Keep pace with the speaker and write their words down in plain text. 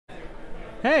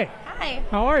Hey. Hi.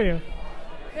 How are you?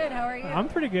 Good, how are you? I'm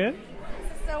pretty good.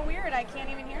 This is so weird. I can't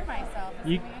even hear myself.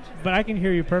 But I can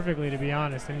hear you perfectly, to be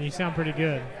honest, and you sound pretty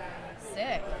good.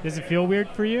 Sick. Does it feel weird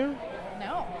for you?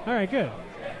 No. All right, good.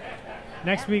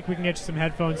 Next week we can get you some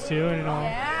headphones too, and it'll.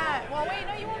 Yeah. Well, wait,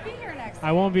 no, you won't be here next week.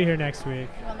 I won't be here next week.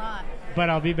 You will not.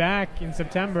 But I'll be back in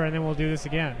September, and then we'll do this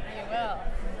again. You will.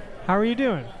 How are you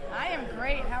doing? I am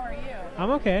great. How are you?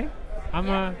 I'm okay.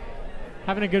 I'm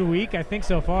having a good week, I think,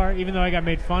 so far, even though I got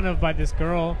made fun of by this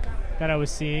girl that I was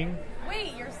seeing.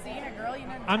 Wait, you're seeing a girl? You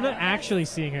didn't I'm tell not me actually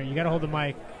seeing her. You got to hold the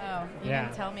mic. Oh, you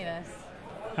didn't tell me this.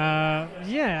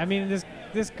 Yeah, I mean,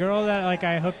 this girl that like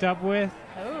I hooked up with,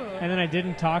 and then I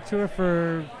didn't talk to her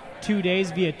for 2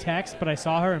 days via text, but I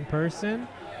saw her in person,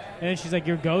 and then she's like,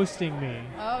 "You're ghosting me."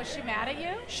 Oh, is she mad at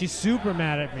you? She's super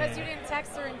mad at me. Because you didn't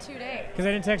text her in 2 days. Because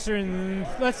I didn't text her in,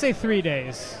 let's say, 3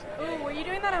 days. Ooh, were you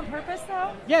doing that on purpose,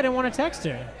 though? Yeah, I didn't want to text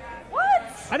her. What?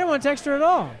 I didn't want to text her at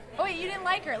all. Oh, wait, you didn't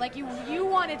like her. Like, you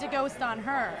wanted to ghost on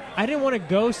her. I didn't want to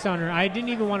ghost on her. I didn't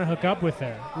even want to hook up with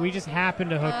her. We just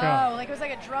happened to hook up. Oh, like it was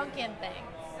like a drunken thing.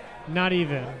 Not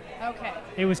even. Okay.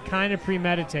 It was kind of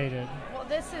premeditated. Well,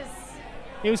 this is...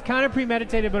 It was kind of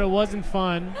premeditated, but it wasn't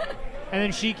fun. And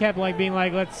then she kept like being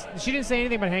like, she didn't say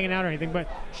anything about hanging out or anything, but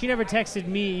she never texted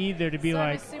me either to be so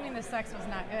like. I'm assuming the sex was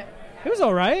not good. It was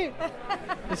all right.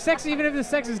 The sex, even if the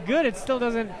sex is good, it still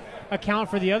doesn't account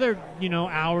for the other,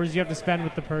 hours you have to spend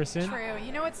with the person. True.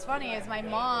 You know what's funny is my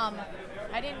mom,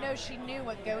 I didn't know she knew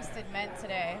what ghosted meant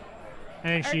today.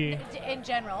 And she. In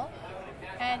general.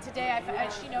 And today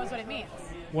she knows what it means.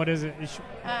 What is it?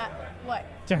 What?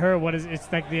 To her, what is it?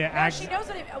 It's like the No, she knows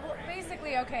what it. Well,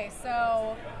 basically, okay.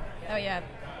 So, oh yeah,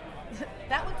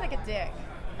 that looked like a dick,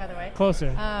 by the way.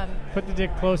 Closer. Put the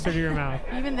dick closer to your mouth.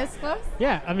 Even this close?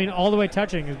 Yeah, I mean, all the way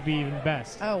touching would be even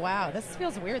best. Oh wow, this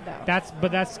feels weird though.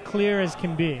 That's clear as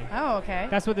can be. Oh okay.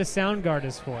 That's what the sound guard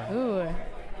is for. Ooh.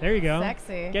 There you go.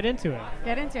 Sexy. Get into it.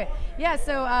 Get into it. Yeah.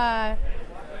 So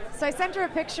I sent her a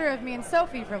picture of me and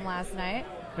Sophie from last night.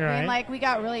 Right. And like we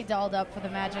got really dolled up for the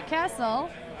Magic Castle,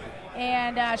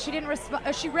 and she didn't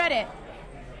respond. She read it.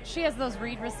 She has those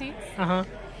read receipts. Uh-huh.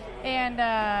 And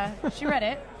she read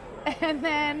it, and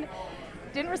then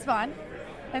didn't respond.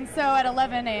 And so at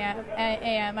 11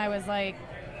 a.m. I was like,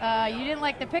 you didn't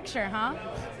like the picture, huh?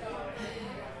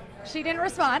 She didn't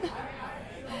respond.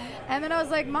 And then I was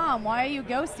like, Mom, why are you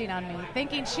ghosting on me?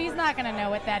 Thinking she's not going to know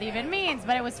what that even means,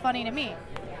 but it was funny to me.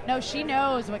 No, she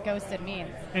knows what ghosted means.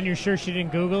 And you're sure she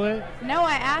didn't Google it? No,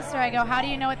 I asked her, I go, how do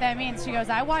you know what that means? She goes,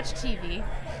 I watch TV.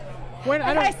 Wait,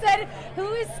 and I said,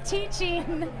 who is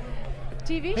teaching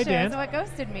TV shows Dan. what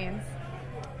ghosted means?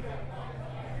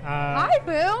 Hi,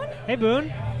 Boone. Hey, Boone.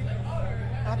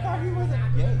 I thought he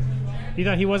wasn't gay. You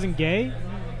thought he wasn't gay?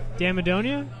 Dan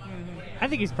Madonia? I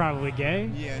think he's probably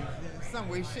gay. Yeah, in some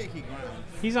way shaky ground.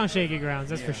 He's on shaky grounds,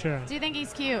 that's for sure. Do you think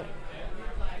he's cute?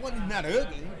 Well, he's not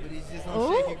ugly, but he's just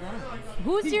on shaky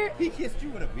ground. He kissed you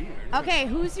with a beard. Okay,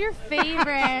 who's your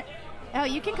favorite... Oh,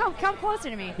 you can come closer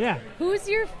to me. Yeah. Who's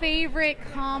your favorite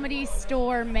Comedy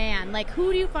Store man? Like,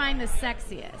 who do you find the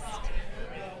sexiest?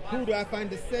 Who do I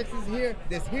find the sexiest here?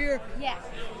 That's here? Yeah.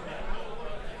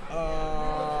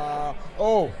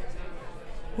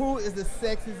 Who is the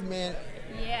sexiest man?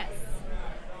 Yes.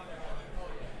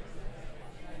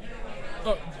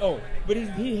 But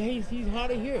he's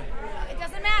hard to hear. It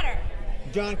doesn't matter.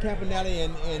 John Campanelli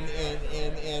and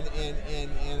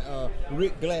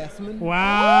Rick Glassman.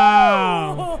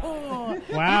 Wow. Wow, you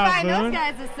find Boone. those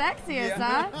guys the sexiest,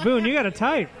 huh? Boone, you got a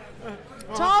type.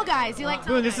 Tall guys. You like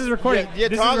tall Boone, this is recording. Yeah,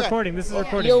 this tall is guy. recording. This is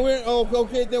recording. Yo,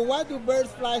 okay, then why do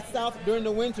birds fly south during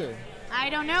the winter? I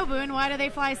don't know, Boone. Why do they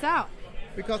fly south?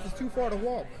 Because it's too far to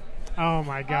walk. Oh,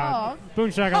 my God.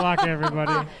 Boone shakalaka,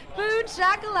 everybody. Boone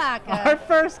shakalaka. Our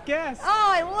first guest. Oh,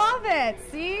 I love it.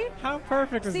 See? How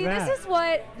perfect is that? This is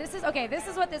what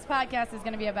this podcast is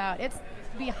going to be about. It's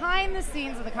behind the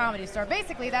scenes of the Comedy Store.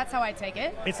 Basically, that's how I take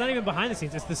it. It's not even behind the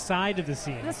scenes. It's the side of the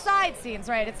scenes. The side scenes,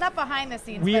 right. It's not behind the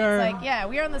scenes, we are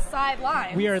on the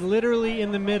sidelines. We are literally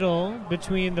in the middle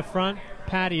between the front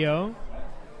patio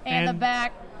and the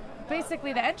back,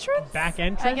 basically the entrance? Back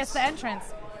entrance? I guess the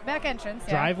entrance. Back entrance,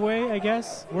 yeah. Driveway, I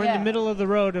guess. We're in the middle of the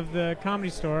road of the Comedy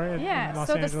Store in Los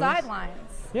Angeles. The sidelines.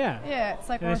 Yeah. Yeah, it's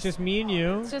like it's just me and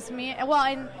you. It's just me.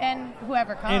 Well, and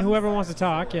whoever comes. And whoever wants to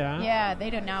talk, yeah. Yeah, they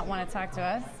do not want to talk to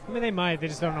us. I mean, they might. They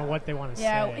just don't know what they want to say.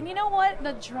 Yeah, and you know what?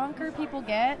 The drunker people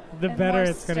get, the better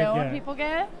it's going to get. People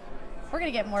get, we're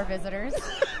going to get more visitors.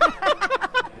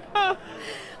 I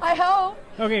hope.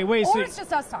 Okay, wait. Or it's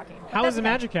just us talking. How was the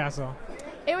Magic Castle?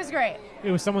 It was great. It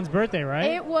was someone's birthday,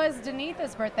 right? It was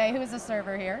Denitha's birthday, who is a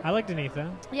server here. I like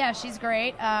Denitha. Yeah, she's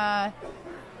great.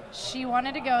 She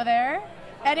wanted to go there.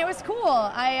 And it was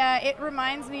cool. It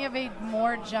reminds me of a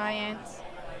more giant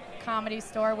comedy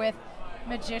store with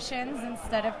magicians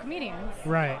instead of comedians.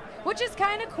 Right. Which is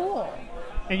kind of cool.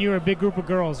 And you were a big group of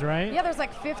girls, right? Yeah, there's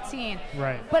like 15.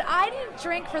 Right. But I didn't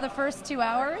drink for the first 2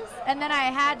 hours, and then I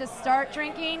had to start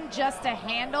drinking just to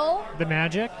handle... The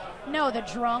magic? No, the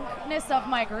drunkenness of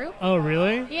my group. Oh,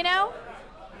 really? You know?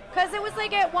 Because it was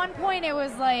like at one point it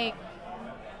was like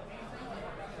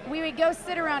we would go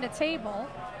sit around a table,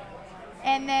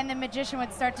 and then the magician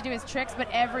would start to do his tricks, but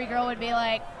every girl would be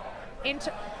like...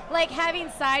 like having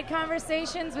side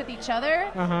conversations with each other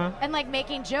and like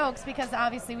making jokes because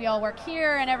obviously we all work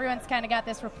here and everyone's kind of got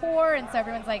this rapport, and so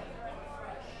everyone's like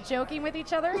joking with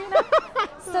each other, you know.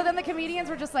 So then the comedians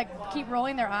were just like keep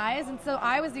rolling their eyes, and so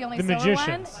I was the only sober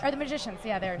one. Or the magicians,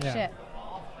 yeah, they're shit.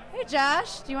 Hey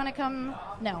Josh, do you want to come?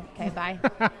 No, okay, bye.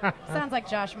 Sounds like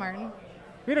Josh Martin.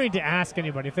 We don't need to ask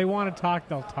anybody. If they want to talk,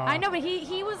 they'll talk. I know, but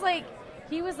he was like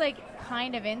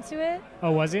kind of into it.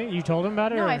 Oh, was he? You told him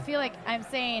about it? No, or? I feel like I'm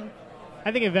saying.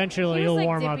 I think eventually he was, he'll like,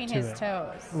 warm up dipping to his it.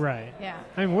 Toes. Right. Yeah.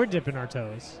 I mean, we're dipping our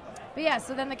toes. But yeah,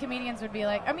 so then the comedians would be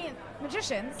like, I mean,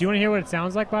 magicians. Do you want to hear what it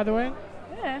sounds like, by the way?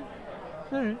 Yeah.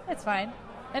 All right. It's fine.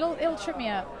 It'll trip me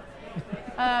up.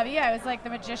 Yeah, it was like the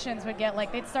magicians would get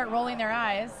like they'd start rolling their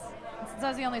eyes. And since I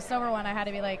was the only sober one, I had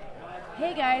to be like,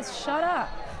 "Hey guys, shut up."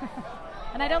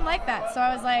 And I don't like that, so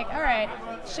I was like, "All right,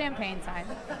 champagne time."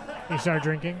 You started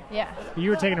drinking? Yeah. You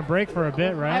were taking a break for a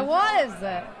bit, right? I was.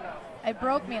 It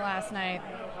broke me last night.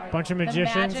 Bunch of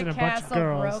magicians and a bunch of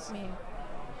girls. Broke me.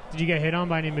 Did you get hit on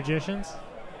by any magicians?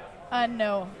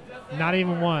 No. Not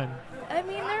even one. I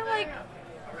mean,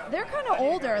 they're kind of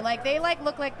older. Like they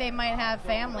look like they might have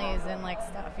families and like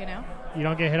stuff, you know. You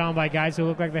don't get hit on by guys who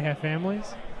look like they have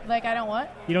families? Like I don't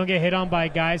what? You don't get hit on by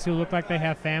guys who look like they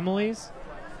have families?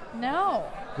 No.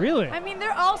 Really? I mean,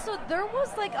 there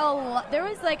was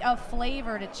like a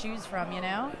flavor to choose from, you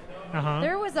know.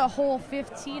 There was a whole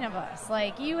 15 of us.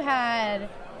 Like you had.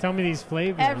 Tell me these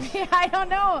flavors. I don't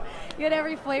know. You had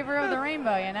every flavor of the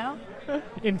rainbow, you know.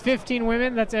 In 15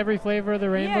 women, that's every flavor of the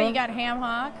rainbow. Yeah, you got Ham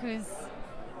Hock, who's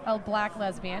a black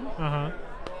lesbian.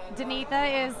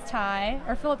 Danitha is Thai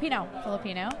or Filipino.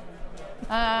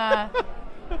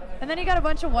 And then you got a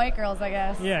bunch of white girls, I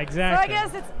guess. Yeah, exactly. So I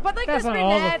guess it's, but like that's there's not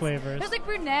brunettes. all the flavors. There's like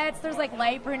brunettes. There's like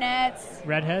light brunettes.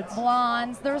 Redheads.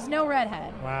 Blondes. There's no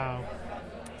redhead. Wow.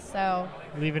 So.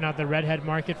 Leaving out the redhead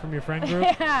market from your friend group.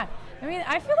 Yeah. I mean,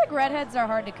 I feel like redheads are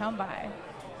hard to come by.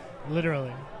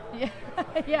 Literally. Yeah.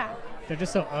 Yeah. They're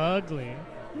just so ugly.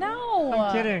 No.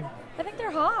 I'm kidding. I think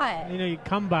they're hot. You know, you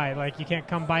come by, like you can't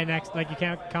come by next, like you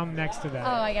can't come next to them.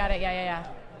 Oh, I got it. Yeah.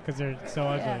 Because they're so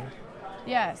ugly.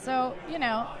 Yeah, so, you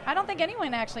know, I don't think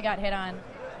anyone actually got hit on.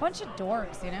 Bunch of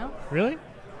dorks, you know? Really?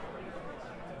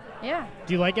 Yeah.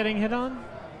 Do you like getting hit on?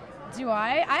 Do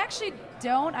I? I actually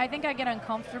don't. I think I get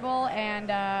uncomfortable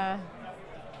and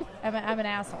I'm an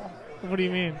asshole. What do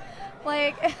you mean?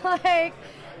 Like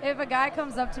if a guy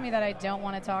comes up to me that I don't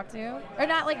want to talk to, or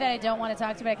not like that I don't want to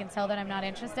talk to, but I can tell that I'm not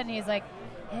interested, and he's like,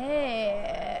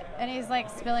 hey, and he's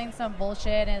like spilling some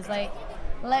bullshit and is like,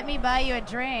 let me buy you a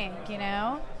drink, you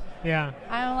know? Yeah.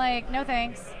 I'm like, no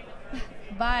thanks.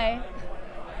 Bye.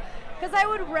 Because I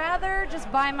would rather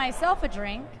just buy myself a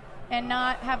drink and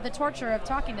not have the torture of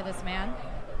talking to this man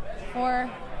for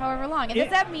however long. And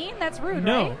does that mean that's rude,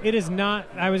 no, right? it is not.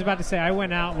 I was about to say, I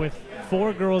went out with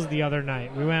 4 girls the other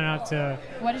night. We went out to...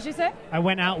 What did you say? I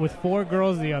went out with 4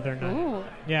 girls the other night. Ooh.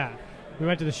 Yeah. We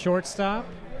went to the Shortstop.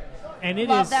 And it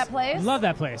Love that place. Love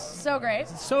that place. So great.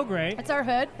 It's so great. It's our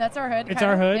hood. That's our hood. It's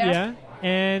our hood, yeah.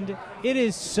 And it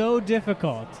is so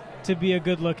difficult to be a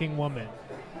good-looking woman.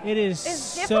 It is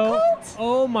so difficult?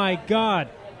 Oh my God.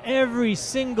 Every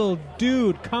single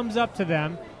dude comes up to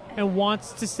them and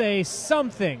wants to say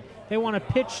something. They want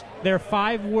to pitch their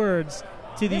 5 words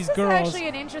to these girls. This is actually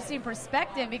an interesting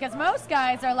perspective because most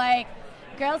guys are like,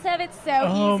 girls have it so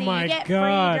oh easy. My you get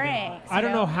God. free drinks. I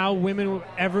don't know how women will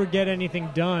ever get anything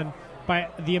done by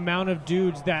the amount of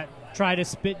dudes that try to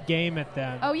spit game at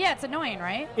them. Oh yeah, it's annoying,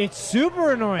 right? It's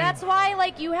super annoying. That's why,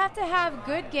 like, you have to have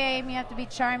good game, you have to be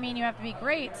charming, you have to be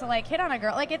great to, like, hit on a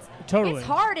girl. Like, it's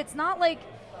hard. It's not like,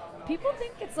 people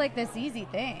think it's, like, this easy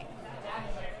thing.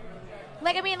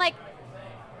 Like, I mean, like,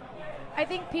 I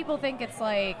think people think it's,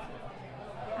 like,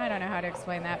 I don't know how to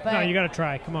explain that, but... No, you gotta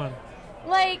try. Come on.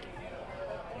 Like,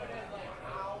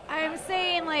 I'm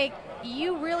saying, like,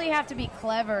 you really have to be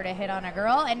clever to hit on a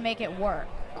girl and make it work,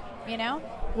 you know?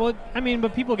 Well, I mean,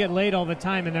 but people get laid all the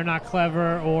time and they're not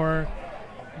clever or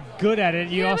good at it.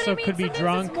 You also could be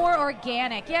drunk. It's more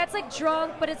organic. Yeah, it's like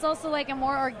drunk, but it's also like a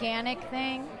more organic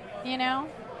thing, you know?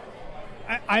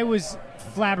 I was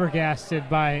flabbergasted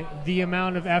by the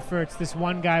amount of efforts this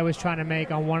one guy was trying to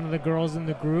make on one of the girls in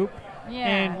the group.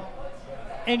 Yeah.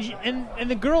 And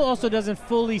the girl also doesn't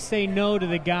fully say no to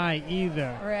the guy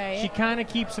either. Right. She kind of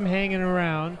keeps him hanging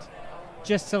around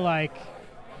just to like...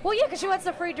 Well, yeah, because she wants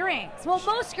the free drinks. Well,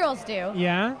 most girls do.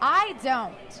 Yeah? I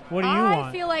don't. What do you want?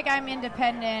 I feel like I'm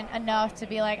independent enough to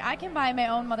be like, I can buy my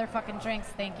own motherfucking drinks.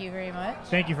 Thank you very much.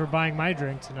 Thank you for buying my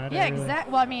drink tonight. Yeah,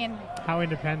 exactly. Well, I mean... How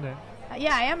independent.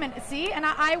 Yeah, I am. See? And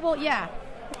I will, yeah.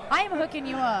 I am hooking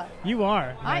you up. You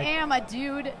are. I am a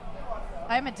dude.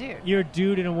 I'm a dude. You're a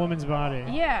dude in a woman's body.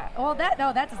 Yeah. Well, that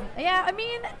doesn't... Yeah, I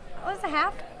mean, it's a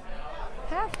half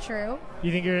true.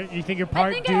 You think you're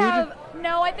part dude?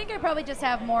 I think I probably just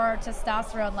have more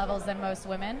testosterone levels than most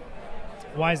women.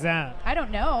 Why is that? I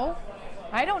don't know.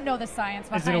 I don't know the science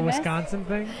behind this. Is it a Wisconsin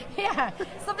thing? Yeah,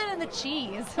 something in the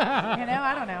cheese.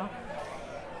 I don't know.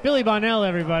 Billy Bonnell,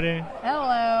 everybody.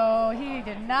 Hello. He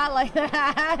did not like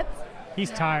that.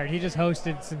 He's tired. He just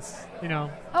hosted since,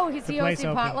 Oh, he's the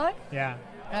hosting potluck? Yeah.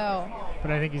 Oh.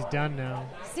 But I think he's done now.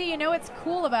 See, what's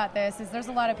cool about this is there's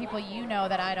a lot of people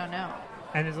that I don't know.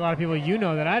 And there's a lot of people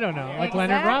that I don't know, like exactly.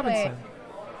 Leonard Robinson.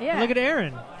 Yeah. Look at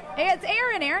Erin. Hey, it's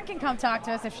Erin. Erin can come talk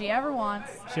to us if she ever wants.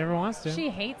 She ever wants to. She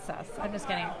hates us. I'm just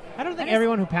kidding. I don't think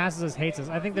everyone who passes us hates us.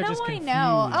 I think they're just confused. I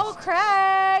know. Oh,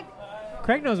 Craig.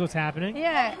 Craig knows what's happening.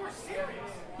 Yeah.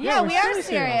 Yeah, we are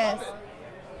serious.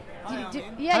 Hi,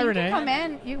 you Rene. can come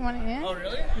in. You want to? Yeah. Oh,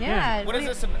 really? Yeah. What is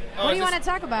this? What do you want to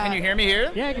talk about? Can you hear me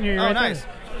here? Yeah, I can hear you. Oh, right nice.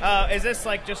 there. Is this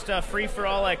like just free for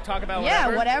all? Like talk about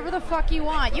whatever? Yeah, whatever the fuck you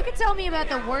want. You can tell me about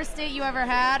the worst date you ever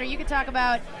had, or you can talk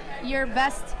about your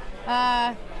best.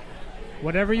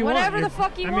 Whatever you want. Whatever the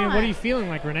fuck you want. I mean, what are you feeling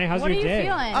like, Rene? How's your day? What are you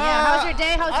feeling? Yeah, how's your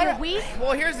day? How's your week?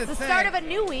 Well, here's the thing. thing. The start of a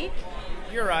new week.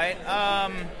 You're right.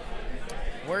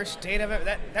 Worst date I've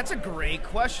ever... That's a great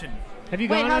question. Have you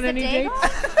gone on any dates?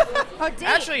 Date.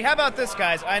 Actually, how about this,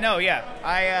 guys? I know, yeah.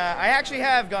 I actually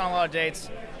have gone on a lot of dates.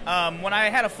 When I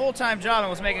had a full-time job and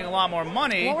was making a lot more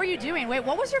money... What were you doing? Wait,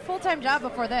 what was your full-time job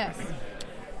before this?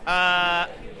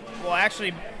 Well,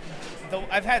 actually...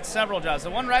 I've had several jobs. The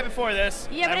one right before this...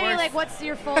 Yeah, but anyway, like, what's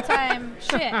your full-time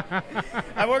shit?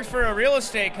 I worked for a real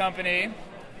estate company.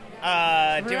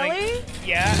 Really?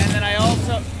 Yeah, and then I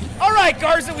also... All right,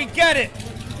 Garza, we get it.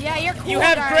 Yeah, you're cool, You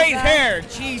have Garza. great hair.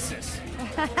 Jesus.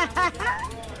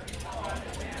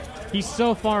 He's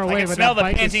so far away, I can but smell that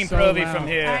the bike is Pantene so Provi loud. from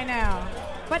here. I know.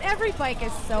 But every bike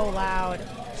is so loud.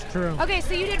 It's true. Okay,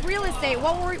 so you did real estate.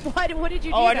 What did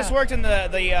you do? Oh, I just worked in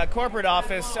the corporate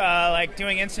office, like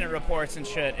doing incident reports and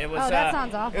shit. It was. Oh, that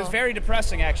sounds awful. It was very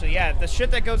depressing, actually. Yeah, the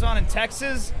shit that goes on in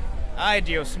Texas. Ay,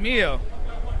 Dios mío.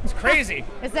 It's crazy.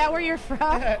 Is that where you're from?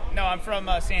 No, I'm from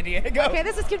San Diego. Okay,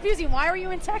 this is confusing. Why were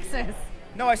you in Texas?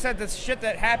 No, I said the shit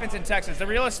that happens in Texas. The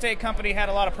real estate company had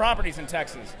a lot of properties in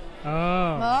Texas. Oh.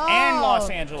 And Los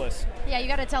Angeles. Yeah, you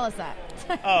got to tell us that.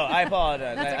 Oh, I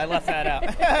apologize. I left that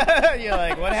out. You're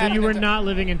like, what So happened? you were not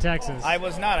living in Texas? I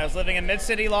was not. I was living in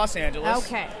mid-city Los Angeles.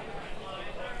 Okay.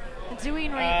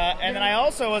 And then I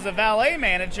also was a valet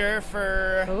manager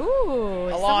for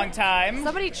a long time.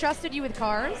 Somebody trusted you with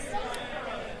cars?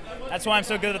 That's why I'm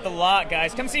so good at the lot,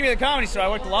 guys. Come see me at the Comedy Store. I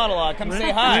worked a lot. Come say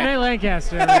hi. Rene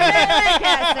Lancaster. Rene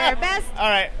Lancaster. All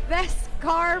right. Best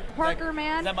car parker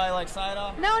man. Is that my like side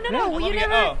off? No.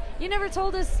 You never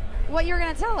told us what you were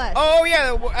gonna tell us. Oh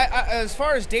yeah. As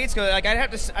far as dates go, like I'd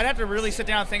have to really sit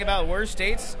down and think about worst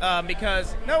dates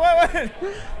because wait.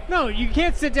 No, you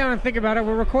can't sit down and think about it.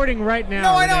 We're recording right now.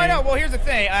 No, I know. Well, here's the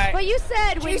thing. But you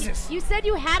said Jesus. you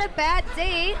had a bad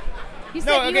date. You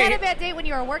said you had a bad date when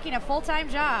you were working a full-time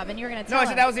job, and you were going to tell us. No,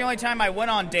 I said that was the only time I went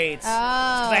on dates. Oh.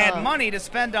 Because I had money to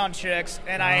spend on chicks,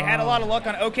 and I had a lot of luck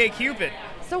on OkCupid.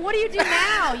 So what do you do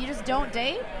now? You just don't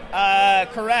date?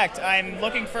 Correct. I'm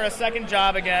looking for a second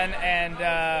job again,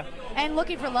 and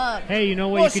looking for love. Hey, you know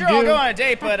what you can do? Well, sure, I'll go on a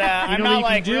date, but I'm not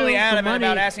like really adamant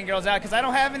about money? asking girls out because I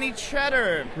don't have any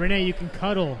cheddar. Rene, you can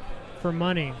cuddle for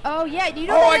money. Oh, yeah. You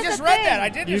know I just read that. I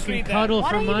did just read that. You can cuddle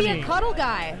for money. Why don't you be a cuddle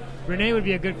guy? Rene would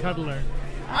be a good cuddler.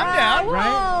 I'm down.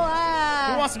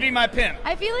 Right? Who wants to be my pimp?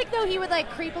 I feel like though he would like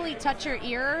creepily touch your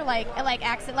ear, like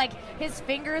accent, like his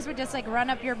fingers would just like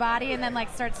run up your body and then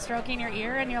like start stroking your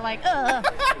ear, and you're like, ugh,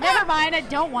 never mind, I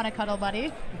don't want to cuddle,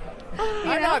 buddy.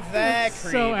 I'm not that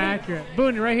creepy. So accurate.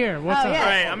 Boone, right here. What's up? All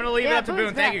right, I'm gonna leave it up to Boone's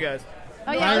Boone. Thank you guys.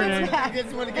 Oh yeah, Bye, Boone's back. I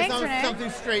just want to Thanks, get Rene. something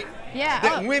straight. Yeah.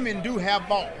 That women do have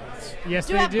balls. Yes,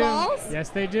 Do they have do. balls? Yes,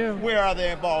 they do. Where are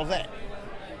their balls at?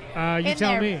 You In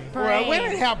tell their me. Well,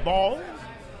 women have balls.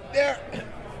 They're.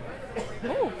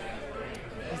 Ooh.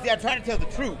 See, I try to tell the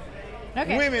truth.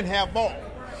 Okay. Women have balls.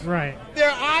 Right.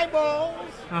 They're eyeballs.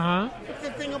 Uh-huh. But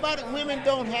the thing about it, women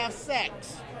don't have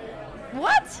sex.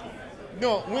 What?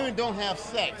 No, women don't have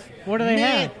sex. What do they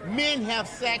have? Men have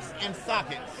sex and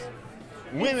sockets.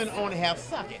 Women only have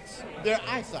sockets. They're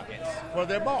eye sockets for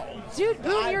their balls. Dude,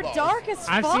 Boone, you're dark as fuck.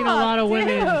 I've seen a lot of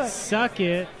women dude. suck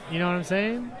it. You know what I'm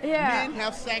saying? Yeah. Men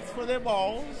have sex for their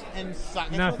balls and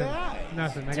sockets for Nothing. their eyes.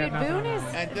 Nothing. I Dude, got nothing. Boone on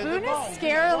is that. Boone is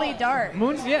scarily dark.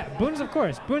 Boone's of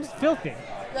course. Boone's filthy.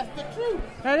 That's the truth.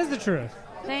 That is the truth.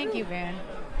 Thank you, Boone.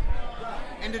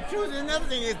 And the truth, another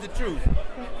thing is the truth,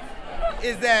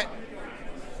 is that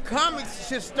comics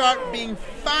should start being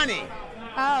funny.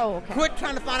 Oh, okay. Quit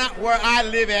trying to find out where I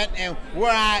live at and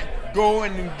where I go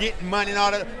and get money and all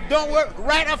that. Don't work.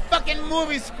 Write a fucking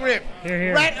movie script.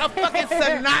 Here. Write a fucking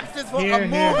synopsis for Here. a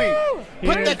movie.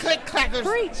 Here. Put the click clackers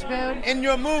Preach, Boone. in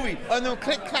your movie, or no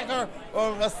click clacker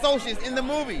or associates in the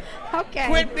movie. Okay.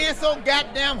 Quit being so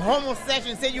goddamn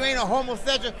homosexual. Say you ain't a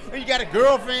homosexual or you got a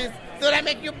girlfriend, so that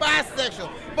make you bisexual.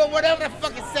 But whatever the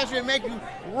fucking sexual make you,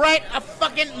 write a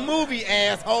fucking movie,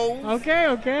 asshole. Okay.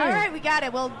 All right, we got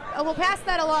it. We'll pass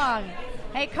that along.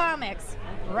 Hey, comics,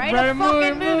 write Write a a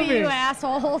fucking movie. movie, you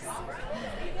assholes.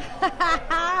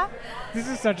 This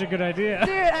is such a good idea.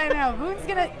 Dude, I know. Boone's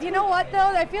gonna. You know what though?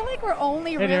 I feel like we're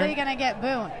only Hey, really Darren. gonna get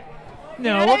Boone. No, You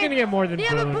know we're what I gonna mean? get more than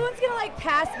Yeah, Boone. but Boone's gonna like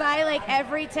pass by like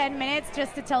every 10 minutes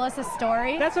just to tell us a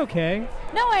story. That's okay.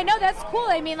 No, I know that's cool.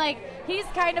 I mean, like he's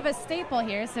kind of a staple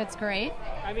here, so it's great.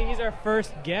 I mean, he's our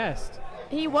first guest,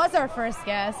 He was our first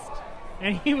guest.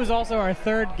 and he was also our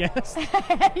third guest.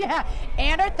 Yeah,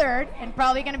 and our third, and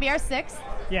probably gonna be our sixth.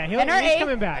 Yeah, And our he's eighth.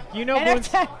 coming back. You know, And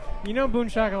our Boone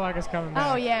Shakalaka's coming back.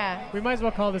 Oh yeah. We might as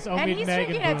well call this Omid And he's Meg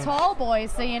drinking and a Boone. tall boy,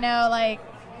 so you know, like,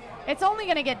 it's only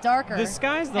gonna get darker. The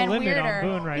sky's the and limit on weirder.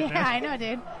 Boone right yeah, now. I know,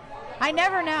 dude. I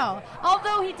never know.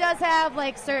 Although he does have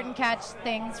like certain catch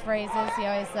things, phrases. He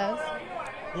always says.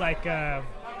 Like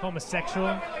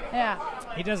homosexual. Yeah.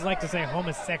 He does like to say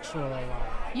homosexual a lot.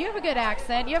 You have a good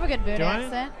accent. You have a good Boone Do I?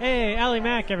 accent. Hey, Allie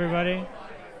Mack, everybody.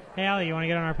 Hey, Allie, you want to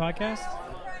get on our podcast?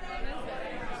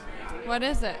 What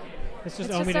is it? It's just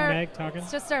It's Omid just and our- Meg talking.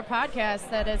 It's just our podcast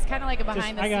that is kind of like a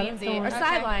behind I got the it. scenes Don't or worry.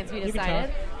 sidelines. We You can decided.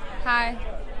 talk. Hi.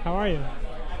 How are you?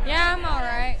 Yeah, I'm all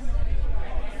right.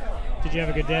 Did you have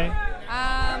a good day?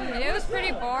 It was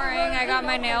pretty boring. I got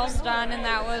my nails done, and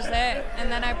that was it.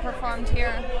 And then I performed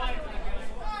here.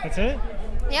 That's it?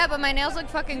 Yeah, but my nails look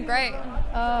fucking great.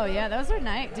 Oh yeah, those are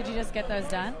nice. Did you just get those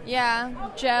done? Yeah,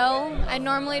 gel. I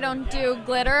normally don't do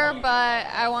glitter, but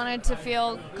I wanted to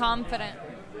feel confident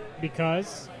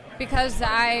Because? because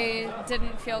I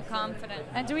didn't feel confident.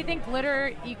 And do we think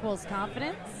glitter equals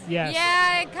confidence? Yes.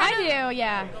 Yeah, it I kind do.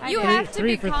 Yeah. I You do. have to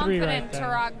Three be for three right confident to there.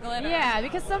 rock glitter. Yeah,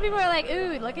 because some people are like,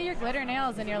 ooh, look at your glitter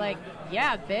nails, and you're like,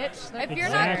 yeah, bitch. If you're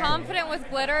Exactly. not confident with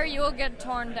glitter, you will get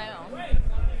torn down.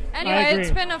 I Anyway, agree.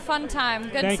 it's been a fun time.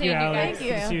 Good Thank seeing you, you Allie. guys. Thank you.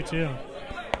 Good to see you too.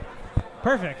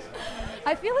 Perfect.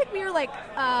 I feel like we were like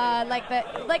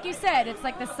like you said, it's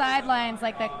like the sidelines,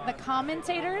 like the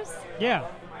commentators, Yeah.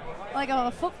 like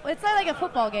it's not like a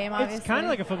football game, obviously. It's kind of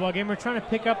like a football game. We're trying to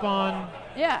pick up on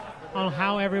yeah,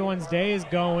 how everyone's day is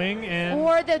going and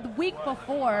or the week the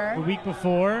before, week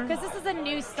before. because this is a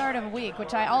new start of a week,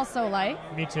 which I also like.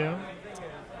 Me too.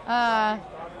 I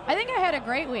think I had a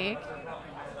great week.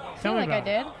 Tell me like I about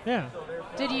it. Yeah.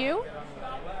 Did you?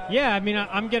 Yeah, I mean,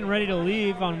 I'm getting ready to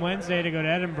leave on Wednesday to go to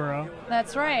Edinburgh.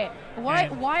 That's right. Why?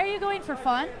 And- Why are you going for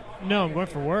fun? No, I'm going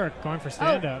for work, going for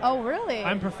stand-up. Oh, really?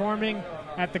 I'm performing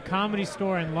at the Comedy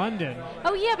Store in London.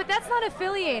 Oh yeah, but that's not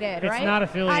affiliated, It's right? not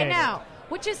affiliated. I know,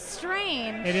 which is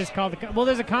strange. It is called well,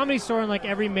 there's a Comedy Store in like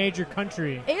every major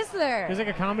country. Is there? There's like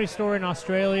a Comedy Store in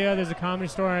Australia, there's a Comedy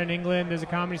Store in England, there's a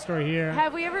Comedy Store here.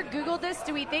 Have we ever Googled this?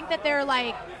 Do we think that they're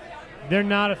like? They're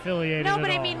not affiliated No, at but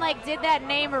I all. mean, like, did that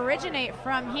name originate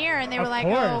from here? And they were Of like,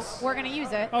 course. oh, we're gonna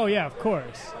use it. Oh, yeah, of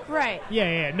course. Right.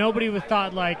 Yeah. Nobody would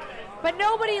thought like, But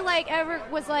nobody like ever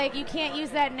was like, you can't use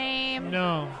that name.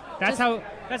 no. That's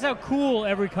how cool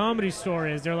every Comedy Store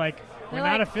is. They're like, we're They're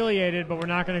not like- affiliated, but we're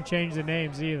not going to change the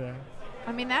names either.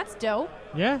 I mean, that's dope.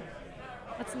 Yeah.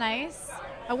 That's nice.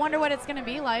 I wonder what it's gonna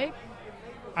be like.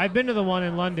 I've been to the one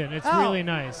in London. It's Oh. really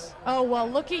nice. Oh well,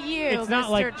 look at you, It's not Mr.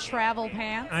 like- Travel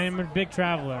Pants. I am a big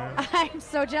traveler. I'm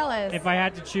so jealous. If I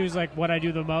had to choose like what I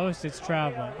do the most, it's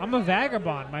travel. I'm a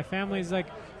vagabond. My family's like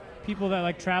people that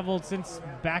like traveled since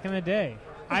back in the day.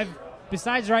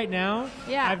 Besides right now,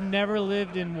 Yeah. I've never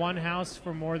lived in one house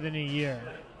for more than a year,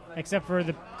 except for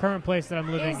the current place that I'm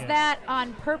living Is in. that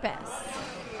on purpose?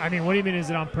 I mean, what do you mean is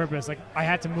it on purpose? Like I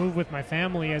had to move with my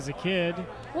family as a kid.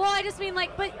 Well, I just mean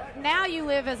like, but now you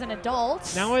live as an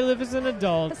adult. Now I live as an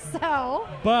adult, So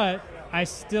but I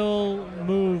still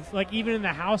move. Like even in the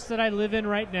house that I live in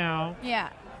right now, yeah.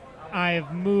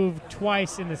 I've moved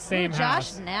twice in the same Josh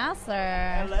house.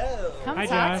 Nasar. Hello. Come Hi,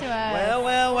 talk Josh. to us.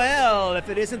 Well, if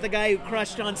it isn't the guy who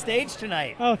crushed on stage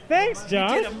tonight. Oh, thanks, You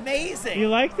Josh. did amazing. You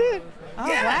liked it? Oh,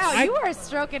 Yes. wow. You are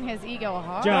stroking his ego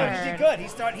hard. Josh. He did good.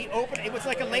 He opened. It was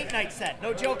like a late night set.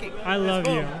 No joking. I It was love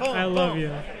boom, you. boom, I love boom. you.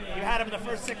 You had him in the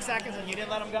first 6 seconds and you didn't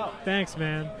let him go. Thanks,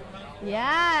 man.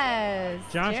 Yes.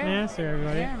 Josh Nasar,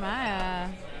 everybody. Jeremiah.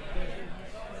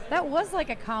 That was like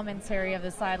a commentary of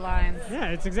the sidelines. Yeah,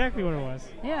 it's exactly what it was.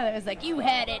 Yeah, it was like, you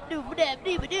had it.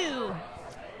 Do-ba-dab-doo-ba-doo.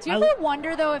 Do you I- ever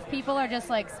wonder, though, if people are just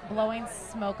like blowing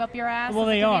smoke up your ass? Well, as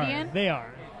a they are. comedian? They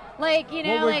are. Like, you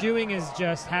know, What we're like, doing is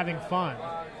just having fun.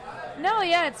 no,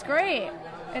 yeah, it's great.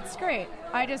 It's great.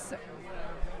 I just,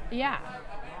 yeah. I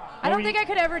What don't were think you- I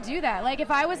could ever do that. Like,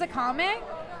 if I was a comic,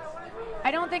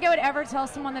 I don't think I would ever tell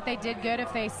someone that they did good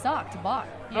if they sucked, but.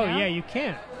 Oh, yeah, you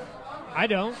can't. I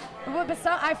don't. But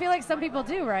I feel like some people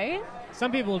do, right?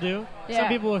 Some people do. Yeah. Some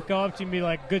people will go up to you and be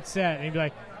like, good set. And you'd be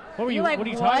like, what were you, You're like, what are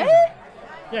you what? talking about?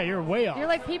 Yeah, you're way off. You're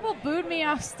like, people booed me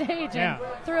off stage Yeah.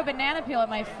 and threw a banana peel at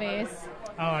my face.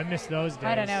 Oh, I miss those days.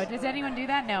 I don't know. Does anyone do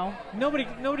that? No. Nobody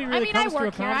really I mean, I comes to a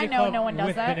work here. comedy I know club no one does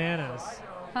with that. bananas.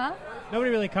 Huh? Nobody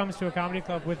really comes to a comedy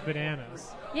club with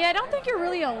bananas. Yeah, I don't think you're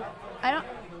really I don't.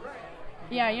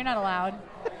 Yeah, you're not allowed.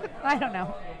 I don't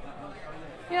know.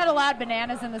 You're not allowed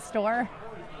bananas in the store.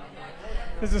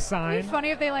 There's a It'd sign. be funny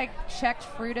if they like checked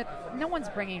fruit at. No one's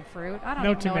bringing fruit. I don't.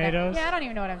 No even know what tomatoes? yeah, I don't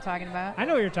even know what I'm talking about. I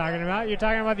know what you're talking about. You're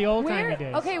talking about the old-timey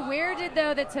days. Okay, where did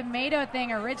though the tomato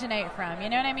thing originate from? You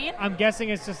know what I mean? I'm guessing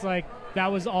it's just like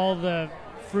that was all the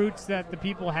fruits that the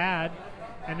people had,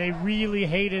 and they really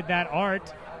hated that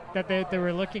art that they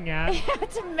were looking at.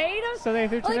 Tomatoes. So they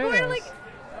threw tomatoes. Like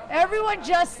everyone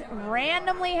just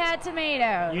randomly had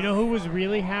tomatoes. You know who was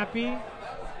really happy?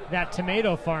 That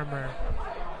tomato farmer.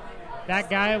 That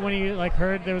guy, when he like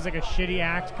heard there was like a shitty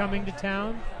act coming to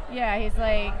town. Yeah, he's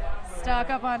like, stock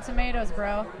up on tomatoes,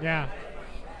 bro. Yeah.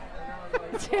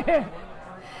 Dude,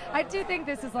 I do think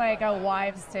this is like a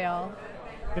wives' tale.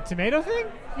 The tomato thing?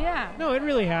 Yeah. No, it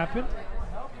really happened.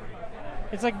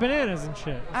 It's like bananas and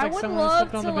shit. It's I like would someone love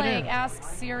slipped on to the like banana. ask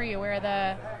Siri where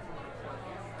the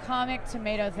comic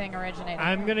tomato thing originated.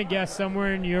 I'm gonna guess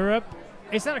somewhere in Europe.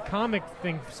 It's not a comic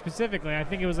thing specifically. I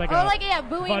think it was like Oh, a like, yeah,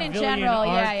 booing in vaudevillian general. art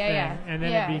Yeah, thing, yeah. and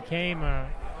then Yeah. it became a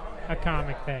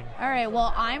comic thing. All right,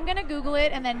 well, I'm going to Google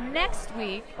it, and then next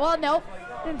week, well, nope,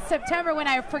 in September when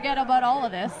I forget about all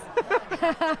of this,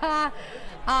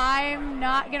 I'm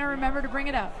not going to remember to bring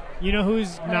it up. You know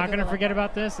who's I not Google gonna it. forget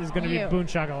about this is gonna be You. Boone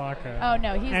Shakalaka. Oh,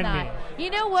 no, he's and not. Me. You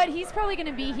know what? He's probably going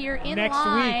to be here in Next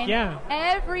line week, yeah.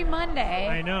 every Monday.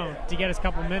 I know, to get us a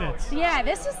couple minutes. Yeah,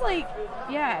 this is like,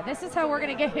 this is how we're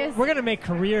going to get his. We're gonna make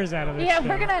careers out of this. Yeah,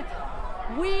 shit.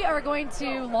 we are going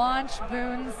to launch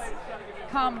Boone's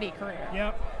comedy career.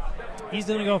 Yep. He's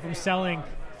gonna go from selling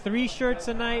 3 shirts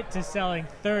a night to selling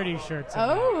 30 shirts a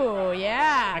night. Oh,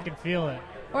 yeah. I can feel it.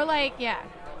 Or like, yeah.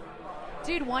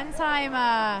 Dude, one time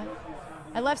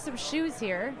I left some shoes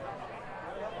here.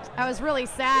 I was really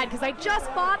sad because I just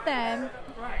bought them.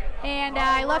 And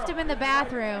I left them in the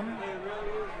bathroom.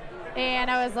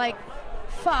 And I was like,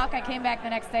 fuck. I came back the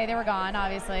next day. They were gone,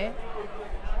 obviously.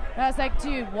 And I was like,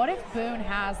 dude, what if Boone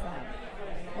has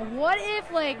them? What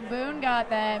if, like, Boone got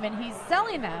them and he's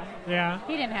selling them? Yeah.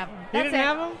 He didn't have them. He That's didn't it.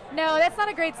 have them? No, that's not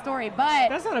a great story, but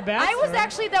That's not a bad I was story.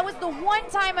 actually, that was the one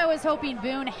time I was hoping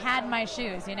Boone had my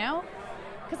shoes, you know?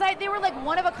 Because they were like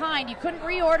one of a kind. You couldn't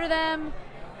reorder them.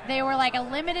 They were like a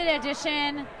limited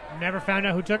edition, Never found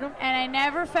out who took them? and I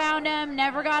never found them,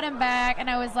 never got them back, and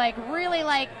I was like really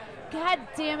like, God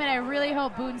damn it, I really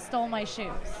hope Boone stole my shoes,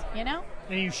 you know?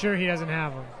 Are you sure he doesn't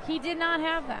have them? He did not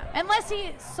have them. Unless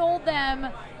he sold them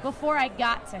before I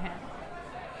got to him.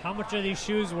 How much are these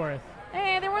shoes worth?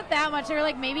 They weren't that much. They were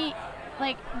like maybe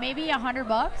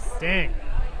 $100. Dang.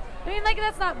 I mean, like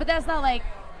that's not like,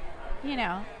 you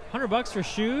know. $100 for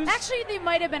shoes? Actually, they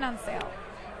might have been on sale.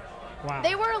 Wow.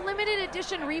 They were limited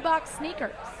edition Reebok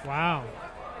sneakers. Wow.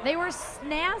 They were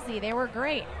snazzy. They were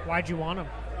great Why'd you want them?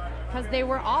 because they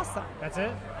were awesome. That's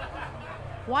it?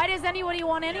 Why does anybody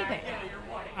want anything?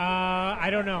 I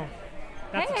don't know.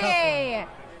 That's a tough one. Hey,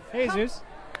 Hey, Come- Zeus.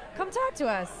 come talk to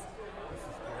us.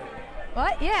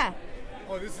 What? Yeah.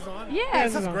 Oh, this is on? Yeah.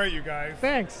 This is great, you guys.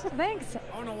 Thanks. Thanks.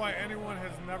 I don't know why anyone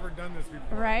has never done this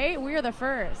before. Right? We're the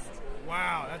first.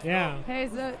 Wow, that's Yeah. dope. Hey,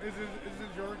 Is this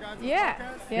your guys' yeah.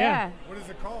 podcast? Yeah. What is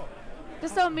it called?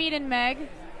 Just Omid and Meg.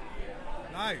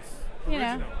 Nice. You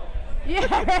know. Original.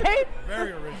 Yeah, right?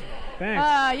 Very original.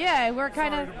 Thanks. Yeah, we're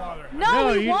kind Sorry of. to bother.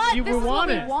 No, we you want. This is what want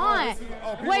we it. want.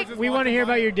 Wait, We want to hear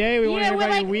about your day. We want to yeah, hear we're about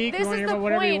like, your week. We this want to is hear the about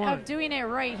whatever you point want. of doing it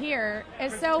right here,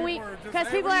 is so people we, are just, because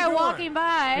 "Hey, people what are are you walking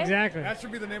by. Exactly. That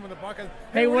should be the name of the podcast.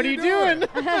 Hey, what are you doing?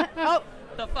 Oh,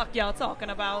 The fuck y'all talking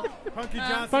about? Punkie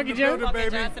Johnson, Punkie the Joe? builder, Punkie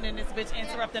baby. Johnson and this bitch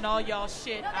interrupting all y'all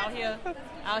shit out here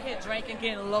drinking,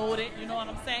 getting loaded. You know what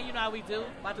I'm saying? You know how we do.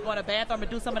 About to go in the bathroom and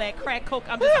do some of that crack coke.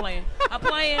 I'm just playing. I'm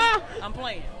playing.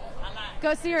 I lied.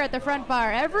 go see her at the front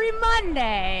bar every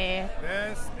Monday.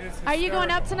 This is Are you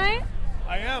going up tonight?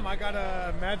 I am. I got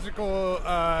a magical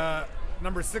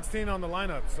number 16 on the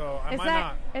lineup, so I Is might that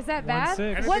not. is that bad? 1-6.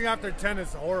 Anything What? after 10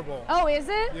 is horrible. Oh, is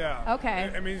it? Yeah.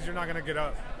 Okay. It means you're not going to get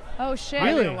up. Oh shit.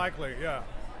 Really? Highly unlikely, yeah.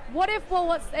 What if? Well,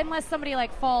 what's unless somebody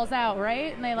like falls out,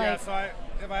 right? And they Yeah, like. so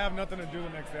if I have nothing to do the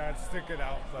next day, I'd stick it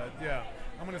out. But yeah,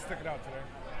 I'm going to stick it out today.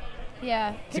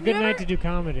 Yeah. It's a good night to do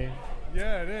comedy.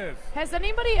 Yeah, it is. Has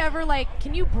anybody ever like?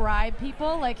 Can you bribe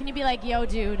people? Like, can you be like, "Yo,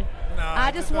 dude, No, I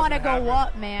it just want to doesn't go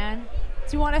happen. up, man.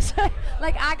 Do you want to say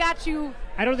like I got you?"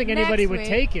 I don't think anybody Next would week.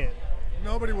 take it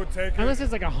Nobody would take it. unless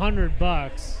it's like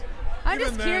 $100. I'm Even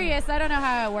just then- curious. I don't know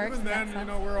how it works. Even in that then, you sense.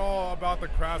 know, we're all about the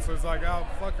craft, so it's like, oh,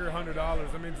 fuck your $100.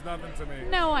 That means nothing to me.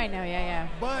 No, I know. Yeah.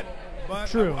 But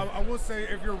True. I will say,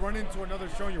 if you're running to another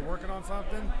show and you're working on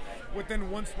something, within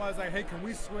one spot, it's like, hey, can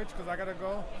we switch? Because I got to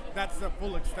go. That's the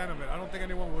full extent of it. I don't think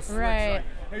anyone will switch. Right. Like,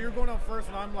 hey, you're going up first,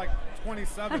 and I'm like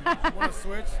 27. You want to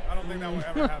switch? I don't think that will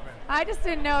ever happen. I just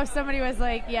didn't know if somebody was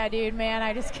like, "Yeah, dude, man,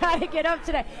 I just gotta get up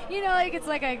today." You know, like it's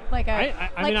like a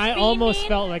I mean, I almost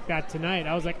felt like that tonight.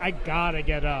 I was like, I gotta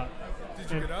get up. Did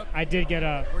you And get up? I did get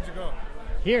up Where'd you go?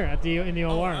 here at in the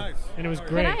OR, nice. and it was Can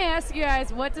great. Can I ask you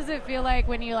guys, what does it feel like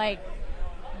when you like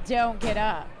don't get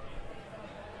up?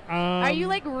 Are you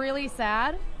like really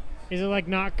sad? Is it like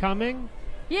not coming?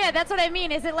 Yeah, that's what I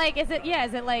mean. Is it like It's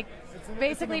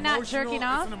basically an not emotional- jerking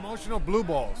off? It's an emotional blue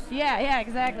balls. Yeah,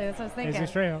 exactly. That's what I was thinking.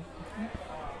 Jesus Trejo.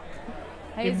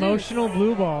 Jesus. Emotional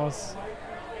blue balls.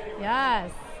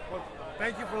 Yes. Well,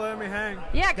 thank you for letting me hang.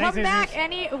 Yeah, come Thanks, back.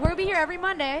 Jesus. We'll be here every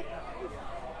Monday.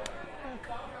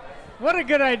 What a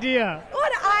good idea.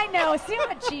 What I know. See,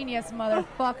 I'm a genius,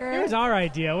 motherfucker. It was our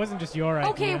idea. It wasn't just your idea.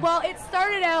 Okay, well, it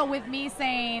started out with me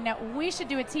saying we should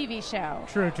do a TV show.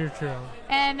 True.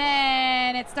 And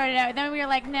then it started out, then we were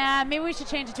like, nah, maybe we should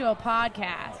change it to a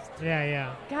podcast.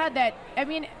 Yeah. God, I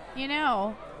mean, you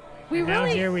know, we And really.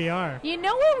 now here we are. You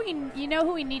know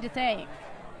who we need to thank?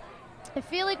 I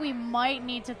feel like we might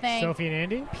need to thank Sophie and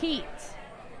Andy? Pete.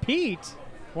 Pete?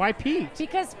 Why Pete?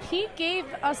 Because Pete gave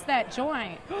us that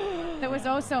joint that was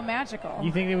oh so magical.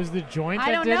 You think it was the joint that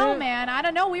I don't did know, it? man. I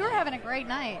don't know. We were having a great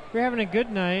night. We were having a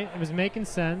good night. It was making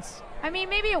sense. I mean,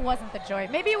 maybe it wasn't the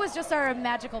joint. Maybe it was just our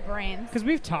magical brains. Because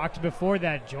we've talked before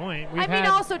that joint. I mean,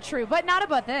 also true, but not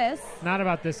about this. Not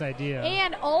about this idea.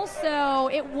 And also,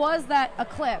 it was that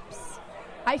eclipse.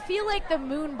 I feel like the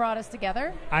moon brought us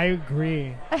together. I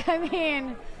agree. I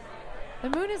mean, the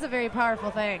moon is a very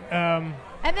powerful thing.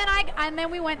 And then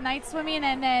we went night swimming,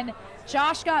 and then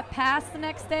Josh got passed the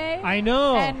next day. I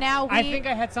know. And now I think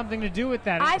I had something to do with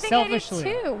that. I think selfishly. I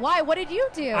did too. Why? What did you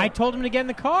do? I told him to get in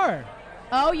the car.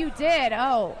 Oh, you did.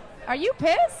 Oh, are you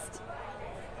pissed?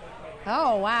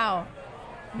 Oh, wow.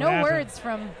 No happened? words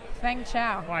from Feng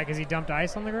Chao. Why? Because he dumped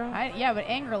ice on the ground? Yeah, but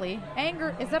angrily.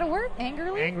 Is that a word?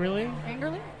 Angrily? Angrily?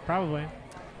 Angrily? Probably.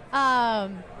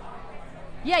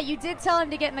 Yeah, you did tell him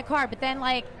to get in the car, but then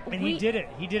And he did it.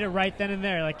 He did it right then and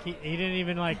there. Like he didn't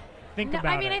even think about it.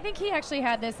 I mean, I think he actually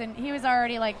had this, and he was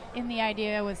already in the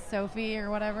idea with Sophie or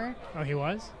whatever. Oh, he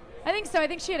was? I think so. I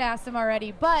think she had asked him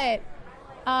already, but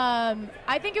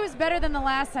I think it was better than the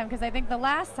last time, because I think the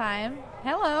last time.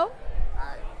 Hello.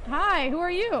 Hi. Who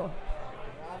are you? I'm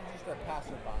just a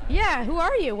passerby. Yeah. Who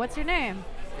are you? What's your name?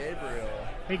 Gabriel.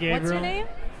 Hey, Gabriel. What's your name?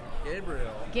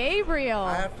 Gabriel. Gabriel.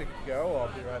 I have to go. I'll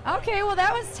be right back. Okay, well,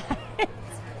 that was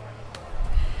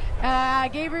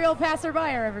tight. Gabriel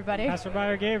Passerbuyer, everybody. Passerby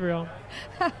or Gabriel.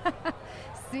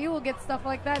 See, we'll get stuff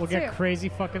like that, We'll too. get crazy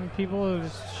fucking people who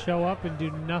just show up and do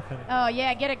nothing. Oh,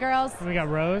 yeah, get it, girls. And we got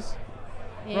Rose.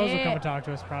 Yeah. Rose will come and talk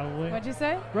to us, probably. What'd you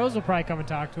say? Rose will probably come and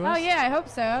talk to us. Oh, yeah, I hope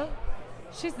so.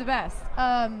 She's the best.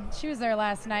 She was there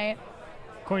last night.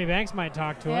 Courtney Banks might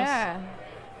talk to us. Yeah.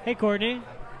 Hey, Courtney.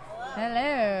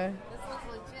 Hello. This looks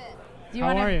legit. Do you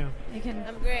How wanna, are you? You can.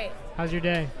 I'm great. How's your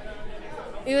day?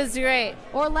 It was great.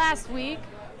 Or last week,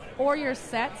 or your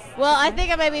sets. Well, I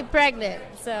think I might be pregnant,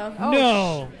 so. Oh,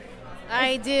 No.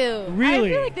 I do.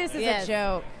 Really? I feel like this is Yes. a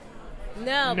joke.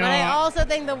 No, No, but I I- also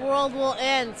think the world will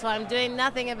end, so I'm doing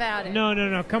nothing about it.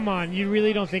 No. Come on. You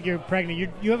really don't think you're pregnant.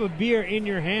 You have a beer in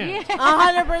your hand. Yeah.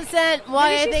 100% why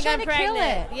Maybe I she's think trying I'm to kill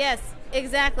pregnant. it. Yes.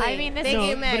 Exactly. I mean, this Thank No,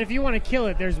 you, Meg. but if you want to kill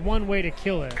it, there's one way to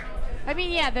kill it. I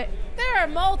mean, yeah. There are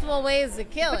multiple ways to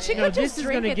kill it. She No, could this just is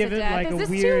drink gonna it give to it death. like Is a this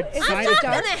weird too, is I'm side this not too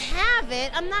dark? gonna have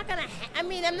it. I'm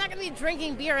not gonna be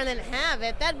drinking beer and then have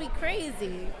it. That'd be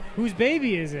crazy. Whose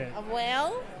baby is it?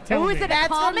 Well, Tell me. Is it a that's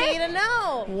for comic? me to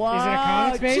know. Whoa, Is it a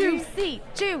comics baby?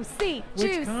 Juicy.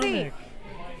 Which comic?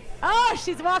 Oh,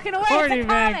 she's walking away. Courtney It's a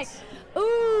comic. Meg.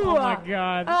 Ooh. Oh my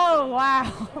God. Oh wow.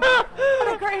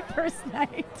 What a great first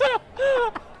night.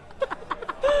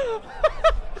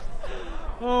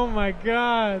 Oh my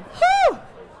God. Whew.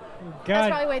 That's God.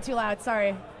 probably way too loud. Sorry.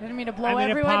 I didn't mean to blow I mean, it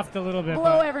everyone's popped a little bit, blow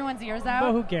but- everyone's ears But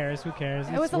out. who cares? Who cares?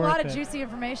 It was It's a lot worth of it. juicy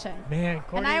information. Man, And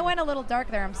Courtney. I went a little dark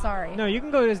there. I'm sorry. No, you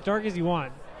can go as dark as you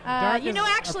want. Dark You is know,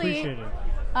 actually, appreciated.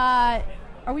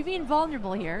 are we being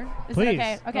vulnerable here? Is Please. it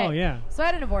okay? Okay. Oh, yeah. So I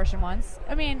had an abortion once.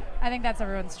 I mean, I think that's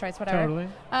everyone's choice, whatever. Totally.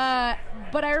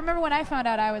 But I remember when I found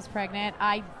out I was pregnant,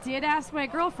 I did ask my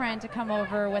girlfriend to come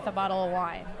over with a bottle of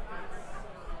wine.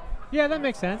 Yeah, that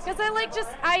makes sense. Because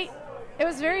it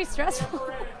was very stressful.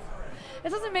 It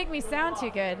doesn't make me sound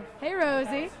too good. Hey,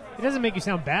 Rosie. It doesn't make you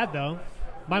sound bad, though.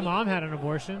 My mom had an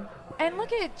abortion. And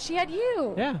look at, she had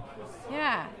you. Yeah.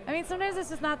 Yeah. I mean, sometimes it's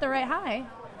just not the right high.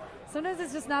 Sometimes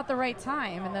it's just not the right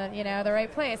time and the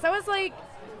right place. I was like,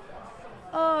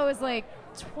 it was like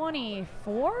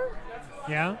 24?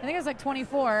 Yeah? I think it was like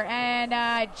 24. And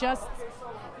I just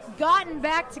gotten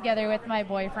back together with my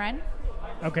boyfriend.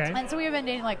 Okay. And so we've been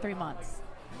dating like 3 months.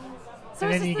 So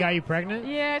And it's then he just got you pregnant?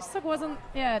 Yeah, it just like wasn't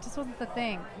the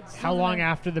thing. It just How wasn't long the-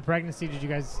 after the pregnancy did you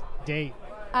guys date?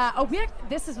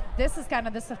 This is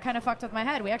kind of fucked with my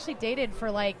head. We actually dated for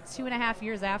like 2.5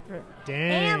 years after.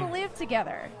 Dang. And lived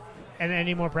together. And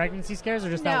any more pregnancy scares or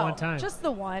just no, that one time? just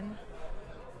the one.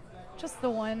 Just the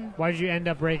one. Why did you end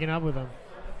up breaking up with him?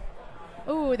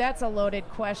 Ooh, that's a loaded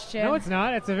question. No, it's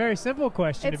not. It's a very simple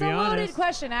question, It's to be a honest. loaded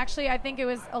question. Actually, I think it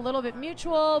was a little bit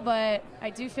mutual, but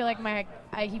I do feel like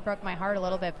he broke my heart a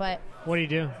little bit. But What do you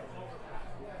do?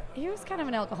 he was kind of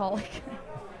an alcoholic.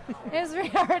 It was very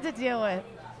hard to deal with.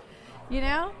 You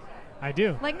know? I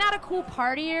do. Like, not a cool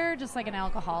partier, just like an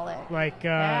alcoholic. Like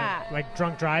Yeah. like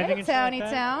drunk driving Hey, and shit Tony like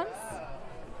that? Towns.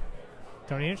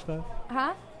 Tony Hinchcliffe.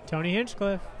 Huh? Tony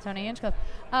Hinchcliffe. Tony Hinchcliffe.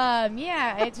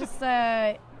 Yeah, it just,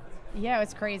 yeah, it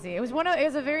was crazy. It was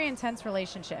a very intense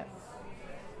relationship.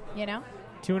 You know?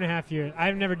 2.5 years.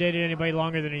 I've never dated anybody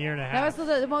longer than a year and a half. That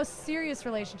was the most serious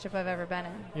relationship I've ever been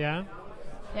in. Yeah?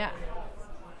 Yeah.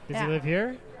 Does Yeah. he live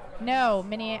here? No,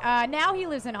 now he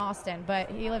lives in Austin, but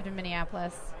he lived in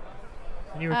Minneapolis.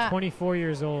 And you were 24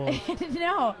 years old.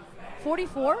 No,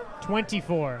 44?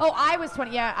 24. Oh, I was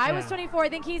 20. Yeah, I was Yeah. 24. I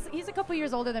think he's a couple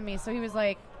years older than me, so he was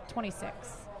like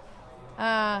 26.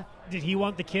 Did he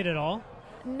want the kid at all?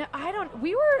 No,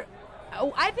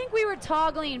 I think we were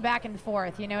toggling back and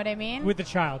forth. You know what I mean? With the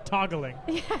child, toggling.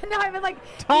 Yeah, no, I mean like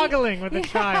Toggling with the Yeah.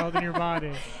 child in your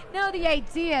body. No, the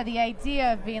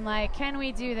idea of being like, can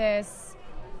we do this?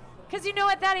 Because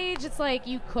at that age, it's like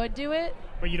you could do it.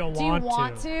 But you don't Do want you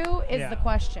want to? Is Yeah. the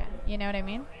question. You know what I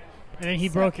mean? And then he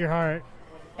So- broke your heart.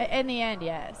 In the end,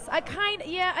 yes. I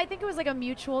think it was like a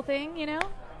mutual thing. You know?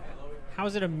 How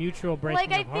is it a mutual breaking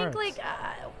Like I of think hearts?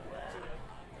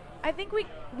 I think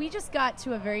we just got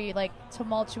to a very like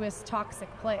tumultuous, toxic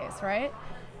place, right?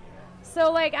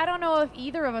 So like I don't know if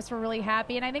either of us were really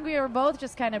happy, and I think we were both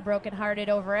just kind of brokenhearted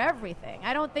over everything.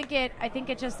 I think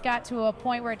it just got to a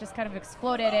point where it just kind of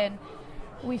exploded, and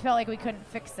we felt like we couldn't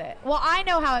fix it. Well, I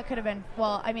know how it could have been.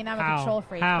 Well, I mean I'm a control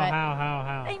freak, How? but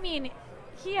How? I mean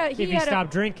he had If he had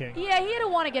stopped drinking. Yeah, he had to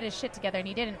want to get his shit together, and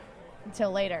he didn't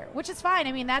until later, which is fine.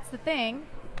 I mean that's the thing.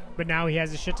 But now he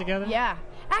has his shit together? Yeah.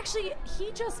 Actually,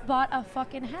 he just bought a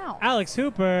fucking house. Alex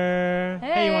Hooper.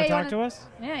 Hey, you want to talk to us?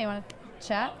 Yeah, you want to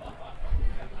chat?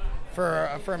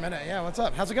 For a minute. Yeah, what's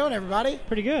up? How's it going, everybody?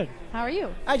 Pretty good. How are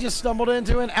you? I just stumbled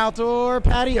into an outdoor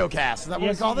patio cast. Is that what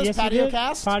we call this? yes, you Patio did.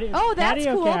 cast? Oh, that's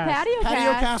Patio cool. cast.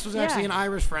 Patio cast was Yeah. actually an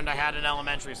Irish friend I had in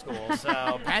elementary school.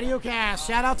 So, Patio cast,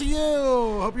 shout out to you.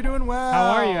 Hope you're doing well.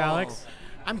 How are you, Alex?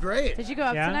 I'm great. Did you go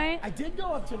up Yeah? tonight? I did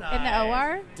go up tonight. In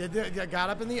the OR?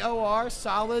 Got up in the OR,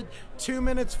 solid 2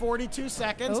 minutes 42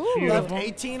 seconds. Ooh. Left Beautiful.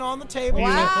 18 on the table. Wow,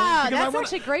 Because I that's wanna-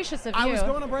 actually gracious of you. I was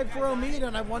going up right for Omid,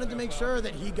 and I wanted to make sure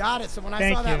that he got it. So when I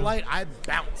Thank saw that you. light, I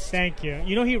bounced. Thank you.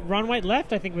 You know, Ron White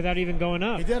left, I think, without even going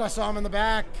up. He did. I saw him in the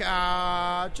back.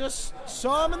 Just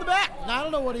saw him in the back. I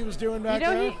don't know what he was doing back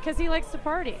there. because he likes to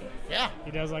party. Yeah. He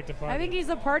does like to party. I think he's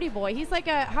a party boy. He's like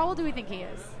how old do we think he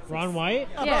is? Ron White?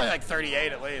 Oh, Yeah. Probably like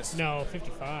 38 at least. No,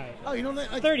 55. Oh, you don't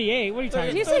think? Like, 38? What are you talking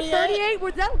Did you about? say 38?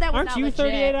 Was that was Aren't not you legit.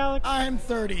 38, Alex? I'm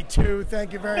 32.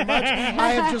 Thank you very much.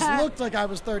 I have just looked like I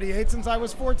was 38 since I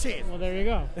was 14. Well, there you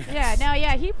go. Yeah, no,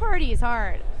 yeah, he parties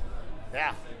hard.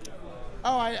 Yeah.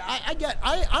 Oh,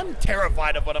 I'm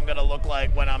terrified of what I'm going to look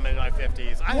like when I'm in my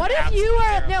 50s. What if you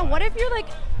are, no, what if you're like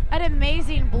an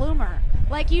amazing bloomer?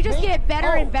 Like you just get better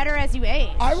and better as you age.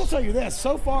 I will tell you this.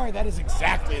 So far, that is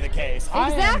exactly the case.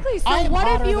 Exactly. So I am what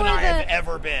if hotter you than are I have the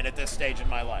ever been at this stage in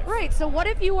my life. right? So what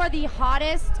if you are the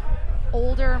hottest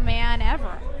older man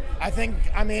ever? I think.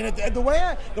 I mean, the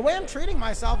way I'm treating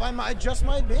myself, I just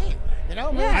might be. You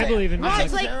know. Yeah. I believe in I'm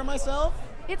myself. taking care of myself.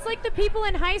 It's like the people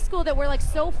in high school that were like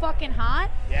so fucking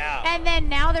hot. Yeah. And then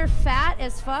now they're fat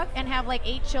as fuck and have like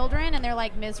 8 children and they're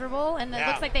like miserable and it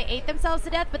looks like they ate themselves to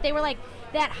death, but they were like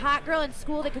that hot girl in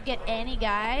school that could get any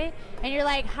guy. And you're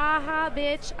like, ha ha,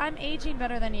 bitch, I'm aging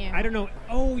better than you. I don't know.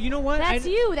 Oh, you know what? That's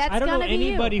you. That's I don't know gonna be you.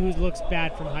 anybody who looks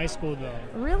bad from high school though.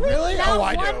 Really? Really? Not Oh,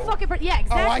 I one do. fucking yeah,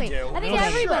 exactly. do. I think Nobody.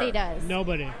 everybody Sure. does.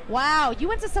 Nobody. Wow, you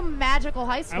went to some magical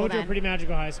high school I went to then. a pretty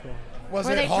magical high school. Was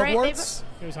Where it they drank- Hogwarts?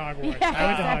 It was Hogwarts. Yeah, I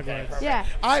went to exactly. Hogwarts.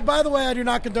 Yeah. By the way, I do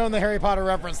not condone the Harry Potter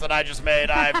reference that I just made.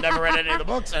 I've never read any of the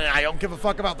books, and I don't give a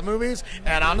fuck about the movies.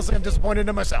 And honestly, I'm disappointed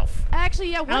in myself.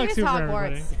 Actually, yeah, what Alex is Super,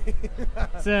 Hogwarts?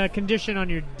 It's a condition on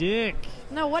your dick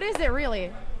No, what is it really?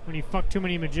 when you fuck too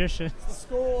many magicians. The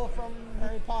school from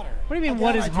Harry Potter. What do you mean? Again,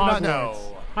 What is I do Hogwarts? not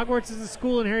know. Hogwarts is a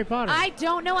school in Harry Potter. I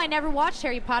don't know. I never watched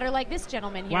Harry Potter like this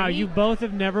gentleman here. Wow, He- you both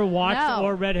have never watched No.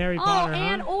 or read Harry Potter,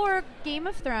 and huh? or Game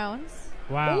of Thrones.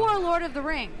 Wow. Or Lord of the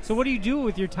Rings. So what do you do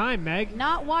with your time, Meg?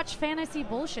 Not watch fantasy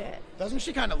bullshit. Doesn't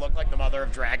she kind of look like the mother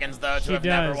of dragons, though, to She have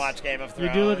does. never watched Game of You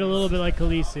Thrones? do look a little bit like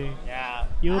Khaleesi. Yeah.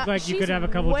 You look like you she's could have a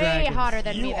couple way dragons. hotter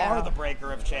than You me, though. are the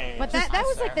breaker of chains. But that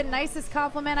was like the nicest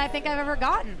compliment I think I've ever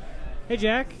gotten. Hey,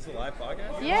 Jack. It's a live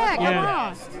podcast? Yeah, come Yeah.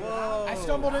 on. Whoa. I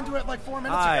stumbled into it like 4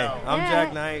 minutes Hi, ago. I'm Yeah.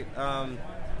 Jack Knight.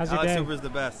 How's your Alex day? Super's the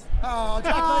best. Oh, Jack Knight's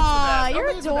the Aw, best. you're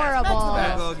Nobody's the best. Meg's adorable. the I'll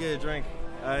best. go get a drink.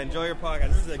 Enjoy your podcast.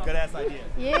 This is a good ass idea.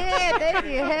 Yeah, thank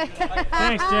you.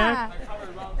 Thanks, Jack.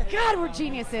 God, we're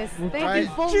geniuses. Thank you, right.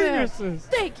 Full Moon. Geniuses.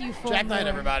 Thank you, Full Jack Moon. Knight,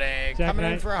 everybody. Jack Coming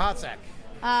in Knight. for a hot sec.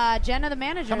 Jenna, the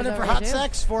manager. Coming in is for over hot too.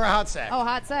 sex for a hot sec. Oh,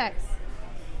 hot sex.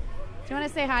 Do you want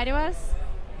to say hi to us?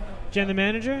 Jen, the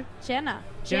manager? Jenna.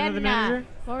 Jenna, the manager?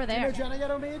 Over Do you know there. Jenna yet,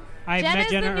 Omid? I Jenna's met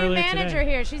Jenna the new earlier manager today.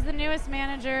 here. She's the newest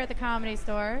manager at the Comedy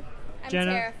Store. I'm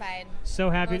Jenna, terrified So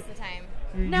happy. most of the time.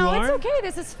 No, you it's are? okay.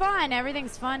 This is fun.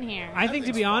 Everything's fun here. I think,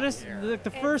 to be honest, like the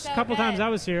first so couple times good. I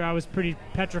was here, I was pretty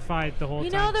petrified the whole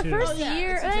You time, know, the too. first Oh, yeah,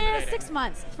 year, it's intimidating. 6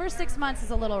 months. First 6 months is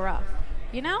a little rough.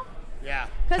 You know? Yeah.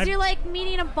 Because I- you're like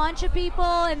meeting a bunch of people,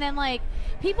 and then like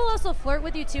people also flirt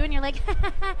with you too, and you're like,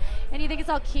 and you think it's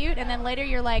all cute, and then later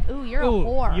you're like, ooh, you're Ooh, a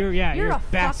whore. you're a a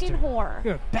bastard. fucking whore.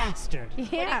 You're a bastard. What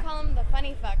do you Yeah. call them? The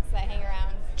funny fucks that hang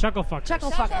around. Chuckle fuckers.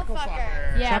 Chuckle Chuckle fucker.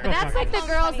 fucker. Yeah, but Chuckle that's like the fucker.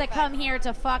 girls Funny that fuck. come here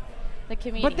to fuck the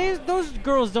comedian. But those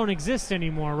girls don't exist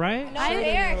anymore, right? No,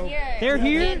 they're here. They're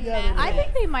here? Yeah, I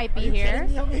think they might be Are you here.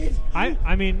 kidding me, Omid?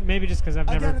 I mean, maybe just because I've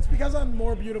Again, never... it's because I'm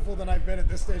more beautiful than I've been at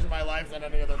this stage of my life than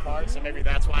any other part, so maybe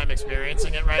that's why I'm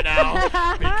experiencing it right now,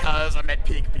 because I'm at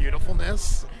peak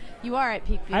beautifulness. You are at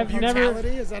peak I've beautiful. never-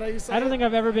 Brutality, is that how you say I don't it? think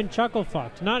I've ever been chuckle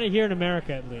fucked. Not here in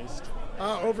America, at least.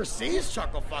 Overseas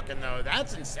chuckle fucking, though,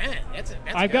 that's insane. That's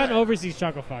I've good. gotten overseas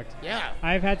chuckle fucked. Yeah.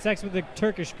 I've had sex with a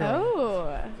Turkish girl.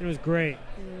 Oh, It was great.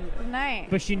 nice.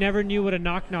 But she never knew what a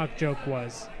knock-knock joke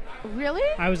was. Really?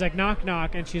 I was like, knock,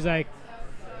 knock, and she's like...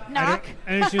 I don't- Knock.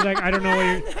 And she was like, I don't know what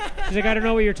you're... She's like, I don't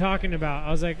know what you're talking about.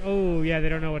 I was like, oh, yeah, they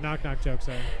don't know what knock-knock jokes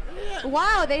are.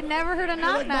 Wow, they never heard a You're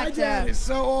knock like, my knock dad joke. is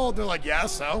so old. They're like, yeah,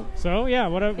 so? So, yeah,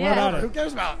 what Yeah. about Who it?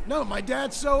 cares about? No, my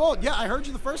dad's so old. Yeah, I heard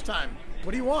you the first time.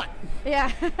 What do you want?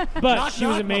 Yeah. But Knock, she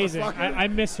was knock, amazing. motherfucker. I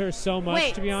miss her so much,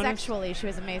 Wait, to be honest. sexually, she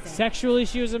was amazing. Sexually,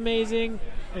 she was amazing.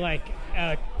 Like,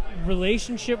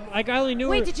 relationship... Like, I only knew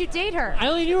her... Wait, did you date her? I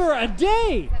only knew her a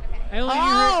day. I only knew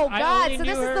her, Oh I God! only So knew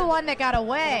this her- is the one that got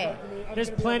away. There's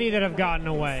plenty that have gotten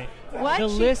away. What? The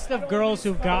She- list of girls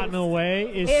who've gotten away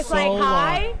is It's so like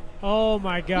high? long. Oh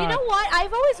my god! You know what?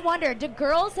 I've always wondered: do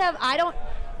girls have?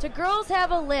 Do girls have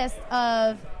a list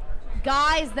of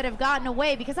guys that have gotten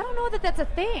away? Because I don't know that that's a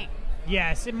thing.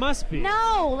 Yes, it must be.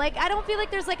 No, like I don't feel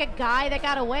like there's like a guy that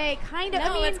got away. Kind of.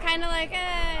 No, I mean, it's kind of like,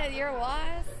 you're a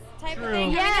was type True. of thing. I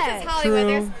mean, Yeah. this is Hollywood. True.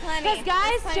 There's plenty. because guys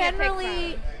There's plenty to pick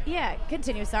generally. Yeah.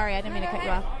 Continue. Sorry, I didn't mean to cut you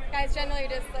off. Guys generally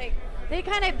just like,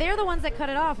 They're the ones that cut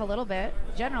it off a little bit.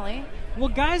 Generally. Well,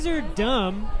 guys are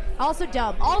dumb. Also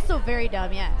dumb. Also very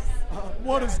dumb. Yes.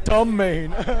 What does dumb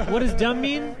mean? What does dumb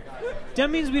mean?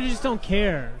 Dumb means we just don't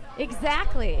care.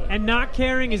 Exactly. And not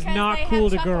caring is because not they cool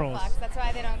have to chuckle girls. fucks, that's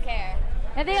why they don't care.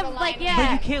 And they have The like line- But you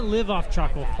yeah. can't live off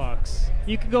chuckle fucks.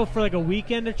 You could go for like a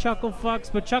weekend of chuckle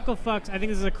fucks, but chuckle fucks, I think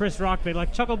this is a Chris Rock bit.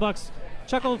 Like chuckle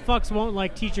fucks won't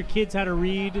like teach your kids how to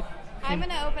read. I'm going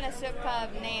to open a strip club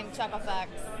named Chuckle Fucks.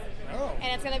 Oh.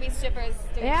 And it's going to be strippers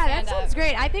doing Yeah, that stand-up. sounds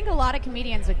great. I think a lot of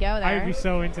comedians would go there. I would be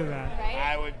so into that. Right?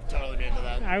 I would totally be into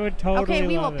that. I would totally Okay,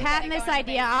 we will love it. patent this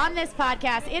idea on this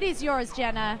podcast. It is yours,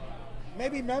 Jenna.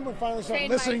 Maybe men would finally start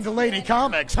Trademark. listening to lady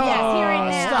comics. Huh? Yes, hear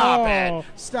it now. Stop it.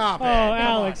 Stop Oh, it. Come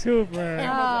Alex on. Hooper.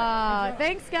 Oh,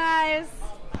 thanks, guys.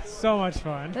 So much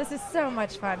fun. This is so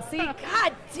much fun. See,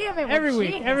 God damn it. Every we're week,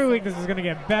 geniuses. every week, this is going to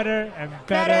get better and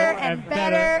better Better and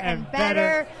better and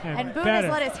better. and And Boone better.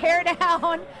 has let his hair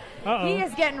down. Uh-oh. He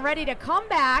is getting ready to come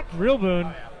back. Real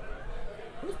Boone.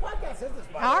 Whose podcast is this,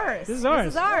 by the way? Ours. This is ours.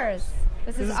 This is ours.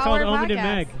 This This is our called podcast. Omid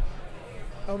Meg.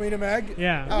 Omid Meg?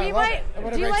 Yeah. Oh, I We love might. it.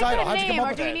 What a Do you great like title. that How'd you come name, up or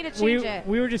with do we it? need to change it?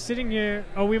 We were just sitting here.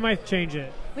 Oh, we might change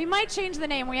it. We might change the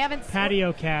name. We haven't.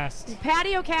 Patio Cast.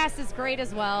 Patio Cast is great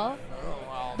as well.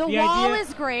 The The wall idea-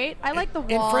 is great. I like the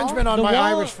wall. Infringement on The my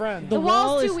wall- Irish friend. The The wall's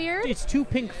wall too is weird? It's too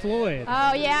Pink Floyd.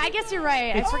 Oh yeah, I guess you're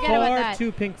right. It's I forget about far that.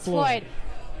 too Pink Floyd.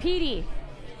 Petey,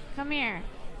 come here.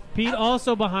 Pete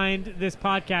also behind this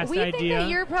podcast We think idea. that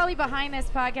you're probably behind this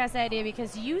podcast idea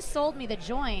because you sold me the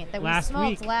joint that Last we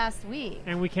smoked week. last week.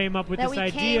 and we came up with That this we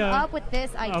idea came up with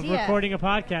this of idea. recording a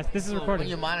podcast. This is When recording.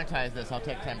 you monetize this, I'll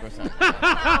take 10%.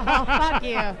 Oh, fuck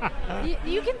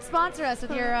you. You can sponsor us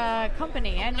with your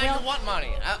company, and No, we'll. you want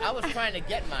money. I was trying to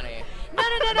get money. No.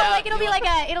 Now, Like it'll be you like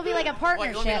want- a What, you want me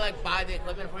partnership. to like buy the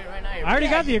equipment for you right now? I already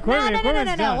got the equipment. No.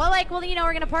 Equipment's done. Well,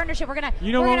 we're gonna partnership. We're gonna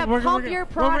You know we're what? gonna pump your We're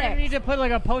product. gonna need to put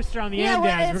like a poster on the yeah, end.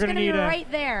 it's We're gonna be need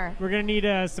right there. We're gonna need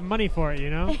some money for it. You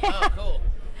know. Oh, cool.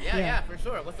 Yeah. Yeah, for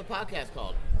sure. What's the podcast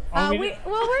called?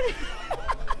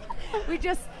 We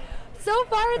just so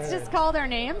far it's just called our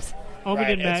names, Omid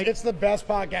Right, and Meg. It's the best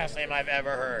podcast name I've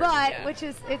ever heard. but Yeah. which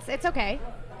is it's okay.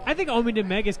 I think Omid and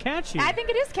Meg is catchy. I think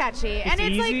it is catchy, and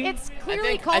it's easy. like it's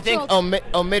clearly I think cultural.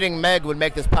 omitting Meg would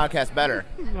make this podcast better.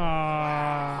 Aww. Come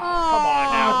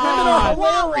on now. Women are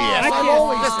hilarious. I I've can't-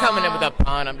 always Just said coming in that. with a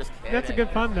pun. I'm just kidding. That's a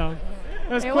good pun though.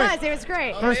 That was It quick. was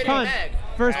great. First Omitting pun. Meg.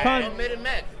 First pun. Omitting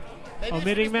Meg. Maybe it should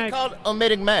Omitting just be Meg. called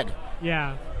Omitting Meg.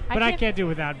 Yeah, but I can't- can't do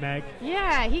without Meg.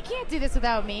 Yeah, he can't do this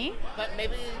without me. But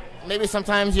maybe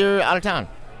sometimes you're out of town.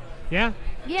 Yeah.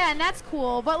 Yeah, and that's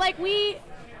cool. But like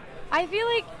I feel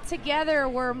like together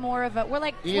we're more of a we're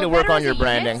like. You need we're to work better on as your a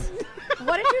branding. unit.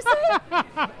 What did you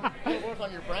say? Work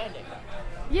on your branding.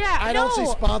 Yeah, I don't see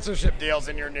sponsorship deals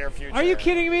in your near future. Are you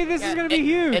kidding me? This is gonna be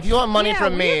huge. If you want money Yeah,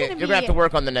 from we're me, gonna you're gonna have be- to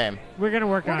work on the name. We're gonna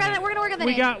work We're on gonna it. work on the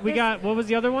we name. got what was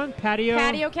the other one? Patio.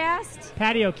 Patio Cast.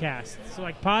 Patio Cast. So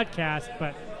like podcast,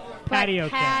 but Patio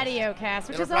Cast. Patio Cast,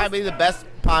 which It'll is probably be the best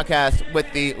podcast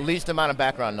with the least amount of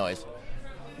background noise.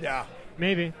 Yeah.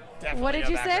 Maybe. Definitely What did no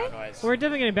you say? background noise. We're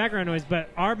definitely getting background noise, but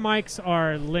our mics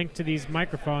are linked to these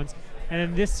microphones, and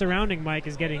then this surrounding mic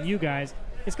is getting you guys.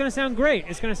 It's gonna sound great.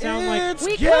 It's gonna sound like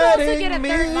We could also get a getting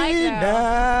third mic me though.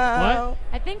 now. what?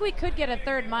 I think we could get a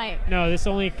third mic. No, this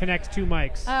only connects two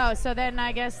mics. Oh, so then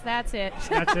I guess that's it.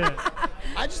 That's it.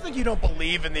 I just think you don't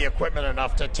believe in the equipment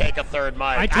enough to take a third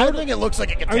mic. I told- don't think it looks like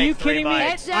it can Are take you three kidding me?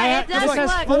 mics. It does this has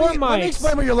look. four Let me mics.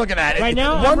 explain what you're looking at. Right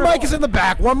now, one I'm mic is in the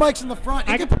back, one mic's in the front.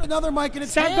 You I can can- put another mic in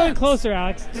its Stop hands. going closer,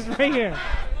 Alex. Just right here.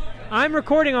 I'm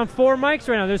recording on 4 mics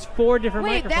right now. There's 4 different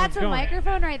Wait, microphones that's a going.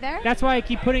 microphone right there? That's why I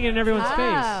keep putting it in everyone's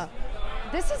Oh.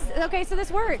 This is okay, so this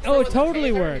works. face. Oh, it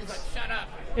totally works.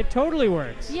 It totally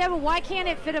works. Yeah, but why can't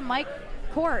it fit a mic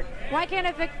cord? Why can't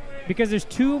it fit? Because there's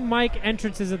 2 mic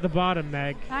entrances at the bottom,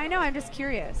 Meg. I know, I'm just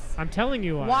curious. I'm telling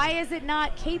you why. Why is it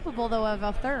not capable, though, of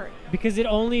a third? Because it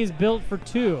only is built for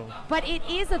 2. But it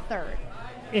is a third.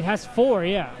 It has 4,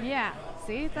 yeah. Yeah.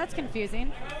 See, that's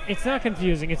confusing. It's not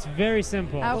confusing. It's very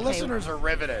simple. The Okay. listeners are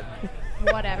riveted.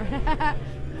 Whatever.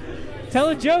 Tell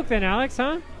a joke then, Alex,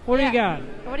 huh? What do you got?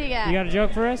 What do you got? You got a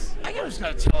joke for us? I just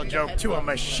gotta tell a joke to a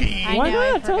machine. I Why know,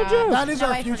 I not? Tell a forgot. joke. That is No,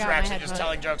 our I future, forgot my actually, just headphones.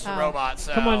 telling jokes to Oh. robots.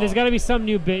 So. Come on, there's got to be some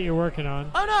new bit you're working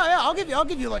on. Oh no, yeah, I'll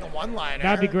give you like a one-liner.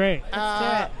 That'd be great. Let's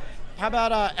do it. How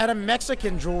about at a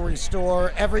Mexican jewelry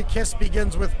store, every kiss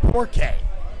begins with porque?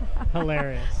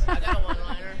 Hilarious. I got a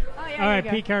one-liner. Oh, yeah, All here right, you go.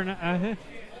 Pete Carna.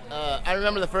 I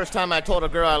remember the first time I told a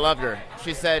girl I loved her.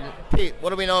 She said, "Pete, what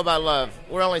do we know about love?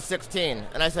 We're only 16."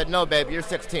 And I said, "No, babe, you're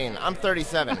 16. I'm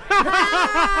 37."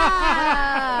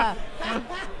 Ah.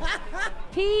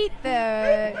 Pete,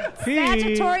 the Pete.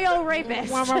 statutorial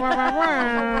rapist. Wah, wah, wah, wah,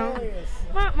 wah.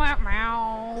 Wah, wah,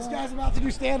 wah. This guy's about to do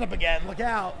stand-up again. Look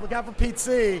out! Look out for Pete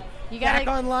C. You gotta- Back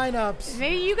on lineups.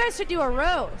 Maybe you guys should do a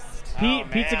roast.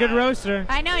 Pete's a good roaster.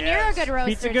 I know, and you're a good roaster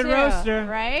Pete's a good too, roaster.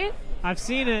 right? I've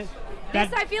seen it. This,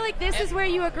 That- I feel like this is where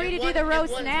you agree to do the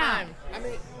roast now.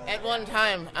 At one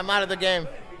time, I'm out of the game.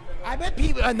 I bet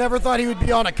Pete. I never thought he would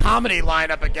be on a comedy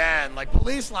lineup again, like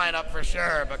police lineup for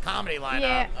sure, but comedy lineup.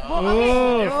 Yeah. Well,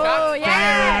 okay. Ooh. Oh, yes.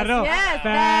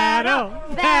 Battle.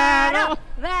 Yes.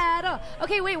 Battle.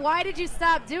 Okay, wait. Why did you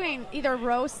stop doing either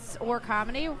roasts or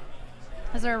comedy?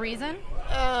 Is there a reason?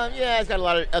 Yeah, it's got a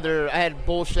lot of other. I had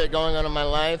bullshit going on in my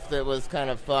life that was kind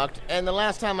of fucked. And the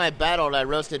last time I battled, I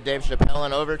roasted Dave Chappelle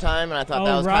in overtime, and I thought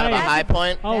that was kind of a high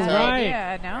point. Oh, So right.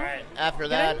 Yeah, no. After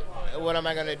that, what am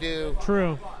I going to do?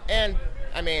 True. And,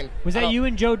 I mean. Was that you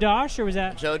and Joe Dosch, or was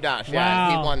that? Joe Dosch, yeah.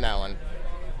 Wow. He won that one.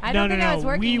 I don't think I was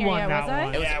working we here won yet, that was I?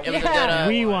 one. It was a good,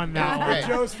 we won that one.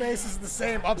 Joe's face is the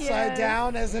same upside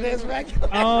down as it is regular.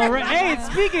 Oh, right. Hey,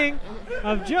 speaking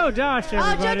of Joe Dosch,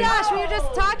 everybody. Oh, Joe Dosch, we were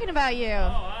just talking about you.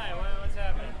 What's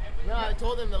happening? No, I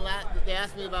told them they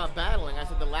asked me about battling. I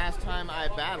said the last time I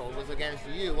battled was against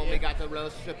you when we got to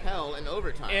roast Chappelle in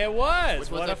overtime. It was.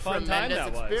 Which was What a a fun time tremendous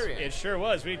that was. experience. It sure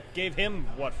was. We gave him,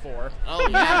 what, 4? Oh,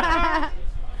 yeah.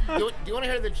 Do you want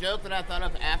to hear the joke that I thought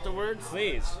of afterwards?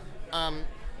 Please.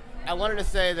 I wanted to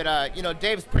say that,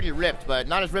 Dave's pretty ripped, but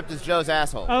not as ripped as Joe's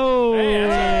asshole. Oh.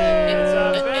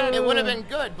 It would have been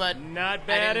good, but not I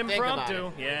bad didn't think about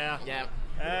impromptu. it. Yeah. Yeah.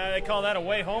 They call that a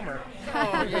way homer.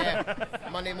 Oh, yeah.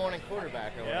 Monday morning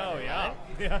quarterback. Or Oh, whatever, yeah. right?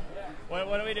 Yeah.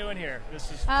 What are we doing here? This is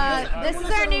This is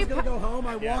our new. I was going to go home.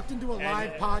 I walked into a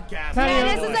live podcast.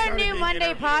 Yeah, this is our new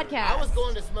Monday podcast. I was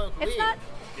going to smoke weed. It's not.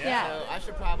 Yeah. So I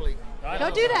should probably.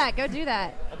 Go do that. Go do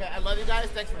that. Okay, I love you guys.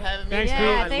 Thanks for having me. Thanks, Yeah, Pete.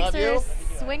 I thanks love for you.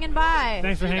 swinging by.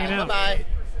 Thanks for hanging out. Bye-bye.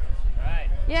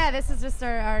 Yeah, this is just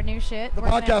our new shit. The We're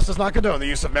gonna- podcast does not condone the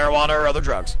use of marijuana or other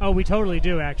drugs. Oh, we totally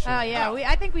do, actually. Oh yeah,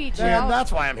 I think we. And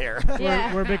that's why I'm here.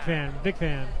 Yeah. We're a big fan. Big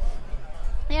fan.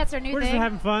 Yeah, it's our new We're just thing.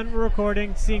 having fun. We're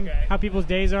recording, seeing how people's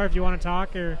days are if you want to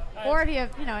talk. Or Or if you have,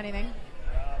 anything.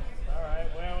 All right.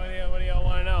 Well, what do y'all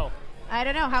want to know? I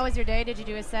don't know. How was your day? Did you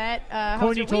do a set? How was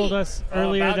Courtney your told week? us Oh,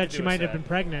 earlier about to that do she a might have set. been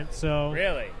pregnant. So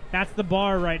Really? that's the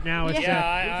bar right now. It's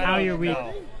Yeah. how don't your week.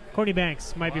 know. Courtney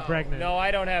Banks might be pregnant. No,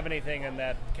 I don't have anything in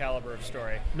that caliber of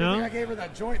story. I No? gave her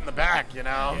that joint in the back,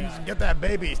 Just get that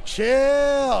baby.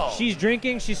 Chill. She's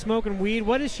drinking. She's smoking weed.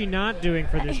 What is she not doing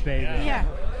for this baby? Yeah.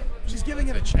 She's giving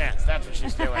it a chance. That's what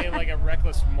she's doing. Like a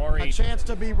reckless Maury. A chance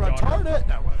to be daughter. retarded.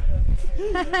 No,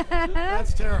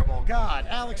 that's terrible. God,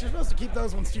 Alex, you're supposed to keep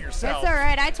those ones to yourself. That's all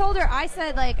right. I told her. I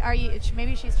said are you?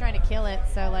 Maybe she's trying to kill it.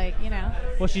 So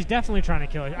Well, she's definitely trying to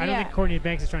kill it. I don't Yeah. think Courtney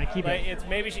Banks is trying to keep Like, it. it's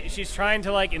maybe she's trying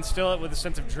to instill it with a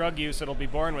sense of drug use it'll be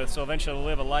born with, so eventually it'll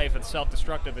live a life that's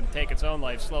self-destructive and take its own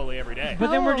life slowly every day.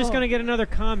 But then we're just going to get another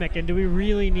comic, and do we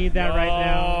really need that right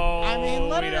now? I mean,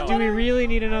 let her. Do we really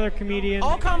need another comedian?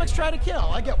 All comics try to kill.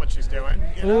 I get what she's doing.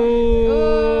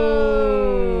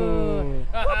 Ooh.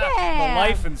 The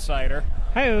Life Insider.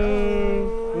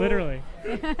 Hey-o. Literally.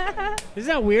 Isn't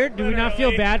that weird? Do we not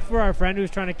feel bad for our friend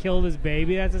who's trying to kill this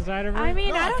baby that's inside of her? I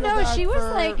mean, I don't know. She was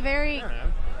very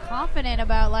confident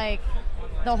about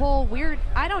the whole weird.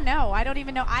 I don't know. I don't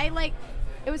even know.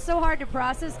 It was so hard to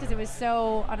process because it was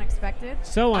so unexpected.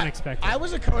 So unexpected. I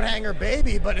was a coat hanger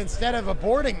baby, but instead of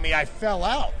aborting me, I fell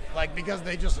out. Because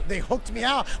they hooked me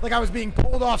out. I was being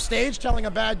pulled off stage telling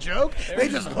a bad joke. They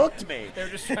just hooked me. They're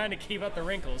just trying to keep out the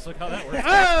wrinkles. Look how that works.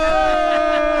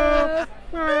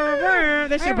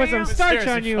 They should put some starch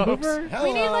on you, folks. Hooper.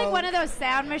 We need one of those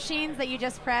sound machines that you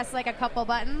just press a couple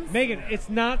buttons. Megan, it's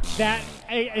not that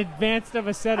advanced of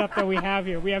a setup that we have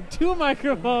here. We have 2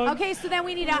 microphones. Okay, so then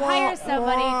we need to hire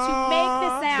somebody to make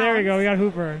the sound. There we go. We got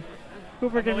Hooper.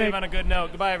 Hooper We'll can leave make. on a good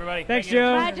note. Goodbye, everybody. Thanks, Thank you.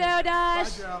 Joe. Bye, Joe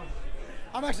Dosch. Bye, Joe.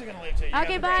 I'm actually going to leave too.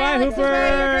 Okay, bye, Bye, Alex. Hooper.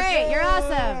 You're great. You're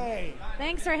awesome. Hey.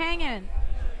 Thanks for hanging.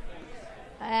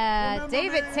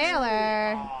 David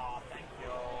Taylor.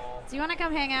 Do you want to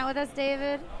come hang out with us,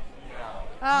 David?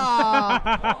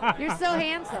 Oh, you're so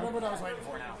handsome. Remember what I was waiting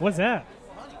for now. What's that?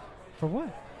 For what?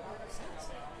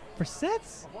 For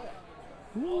sets?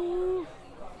 Ooh.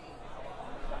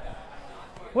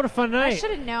 What a fun I night.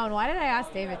 should have known. Why did I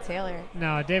ask David Taylor?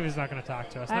 No, David's not going to talk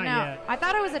to us. I Not know. yet. I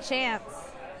thought it was a chance.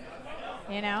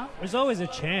 There's always a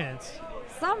chance.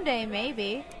 Someday,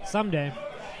 maybe. Someday.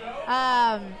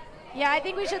 Yeah, I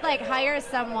think we should hire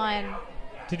someone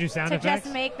To do sound to effects?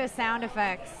 just make the sound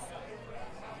effects.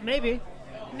 Maybe.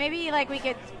 Maybe we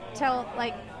could tell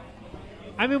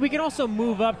I mean, we can also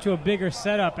move up to a bigger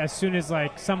setup as soon as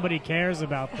somebody cares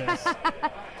about this.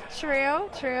 True.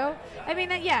 I mean,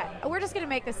 we're just gonna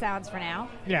make the sounds for now.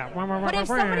 Yeah. But if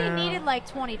somebody needed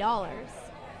 $20,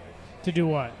 to do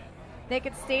what? they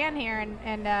could stand here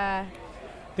and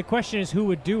The question is who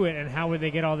would do it and how would they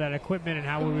get all that equipment and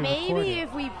how would we record maybe it?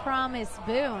 if we promise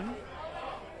Boone.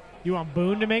 You want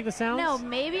Boone to make the sounds? No,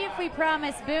 maybe if we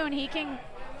promise Boone, he can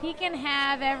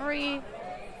have every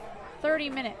 30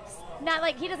 minutes. Not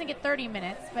he doesn't get 30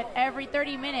 minutes, but every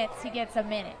 30 minutes he gets a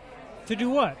minute. To do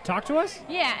what? Talk to us?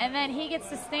 Yeah, and then he gets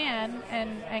to stand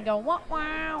and go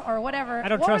wow or whatever. I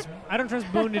don't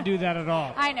trust Boone to do that at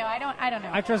all. I know. I don't know.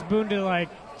 I trust Boone to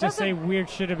just say weird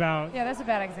shit about Yeah, that's a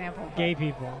bad example. gay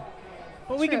people.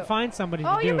 But we can True. find somebody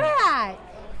Oh, to do you're it. back.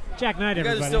 Jack Knight, You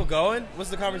guys everybody. are still going? What's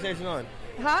the conversation on?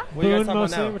 Huh? What are you guys Boone talking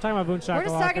mostly. about now? We're talking about Boone Shakalaka. We're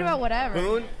just talking about whatever.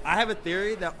 Boone, I have a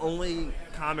theory that only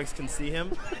comics can see him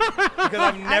because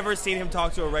I've never seen him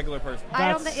talk to a regular person.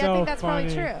 I think that's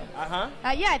probably true. Yeah,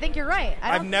 I think you're right.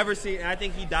 I've never seen, and I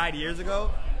think he died years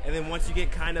ago. And then once you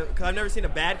get because I've never seen a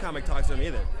bad comic talk to him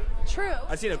either. True.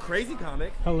 I've seen a crazy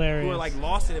comic Hilarious. who are like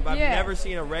lost in it, but Yeah. I've never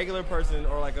seen a regular person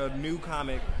or like a new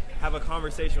comic have a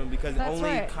conversation with him because That's only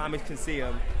right. comics can see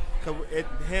him.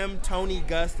 Him, Tony,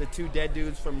 Gus, the two dead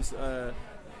dudes from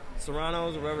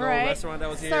Serrano's or whatever the old restaurant that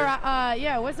was here.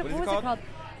 Yeah, what was it called?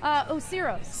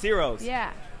 Ciro's. Ciro's.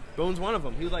 Yeah. Boone's one of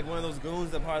them. He was like one of those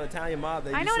goons that part of the Italian mob.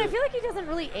 That I used know, and to- I feel like he doesn't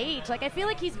really age. Like, I feel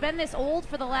like he's been this old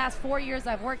for the last 4 years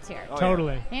I've worked here. Oh, yeah.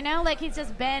 Totally. You know, like he's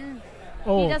just been.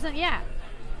 Old. He doesn't. Yeah.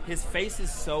 His face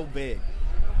is so big,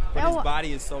 but his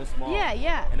body is so small. Yeah,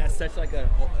 yeah. And that's such like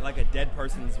a dead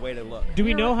person's way to look. Do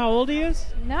we know how old he is?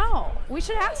 No, we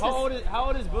should ask. How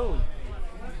old is Boone?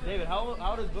 David, how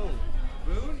old is Boone?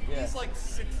 Boone? Yeah. He's like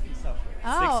 60 something.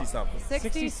 Oh, 60 something.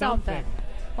 60 something.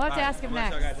 We'll have to ask him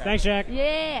next. Thanks, Jack.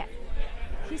 Yeah.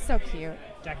 He's so cute.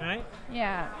 Jack Knight?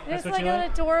 Yeah. That's It's what like you an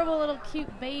like? adorable little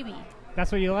cute baby.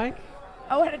 That's what you like?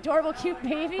 Oh, an adorable cute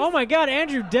baby? Oh my God,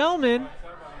 Andrew Delman.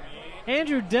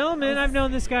 Andrew Delman. I've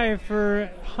known this guy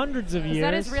for hundreds of years. Is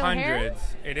that his real hair? Hundreds.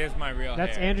 It is my real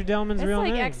That's hair. Andrew Delman's It's real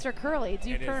like name. extra curly. Do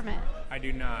you It is. perm it? I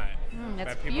do not. It's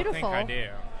but people beautiful. think I do.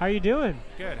 How you doing?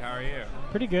 Good. How are you?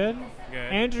 Pretty good. Good.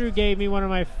 Andrew gave me one of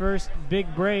my first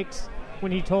big breaks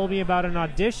when he told me about an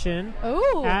audition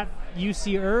Ooh. at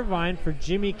UC Irvine for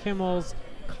Jimmy Kimmel's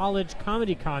college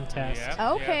comedy contest. Yep,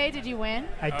 Okay, yep. did you win?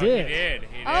 I Oh, did. He did.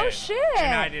 He Oh, did. shit.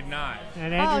 And I did not.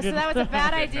 And Andrew Oh, so did that was a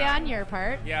bad Did idea not. on your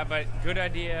part. Yeah, but good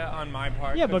idea on my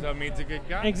part. Yeah, because but- Omid's a good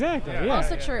guy. Exactly, yeah.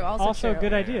 Also true. Also true.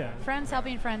 good idea. Friends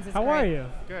helping friends is How great. are you?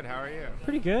 Good. How are you?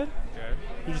 Pretty good. Good.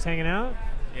 You just hanging out?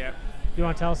 Yep. You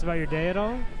want to tell us about your day at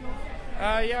all?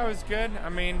 Yeah, it was good. I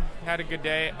mean, had a good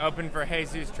day. Opened for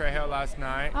Jesus Trejo last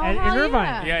night. Oh, in hell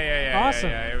Irvine? Yeah. Awesome.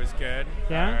 Yeah, it was good.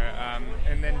 Yeah?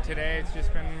 And then today it's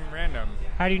just been random.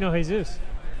 How do you know Jesus?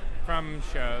 From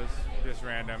shows, just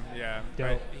random. Yeah. Dope.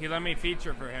 But he let me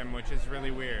feature for him, which is really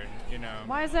weird. You know.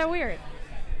 Why is that weird?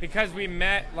 Because we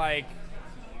met like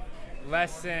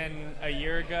less than a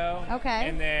year ago. Okay.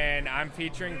 And then I'm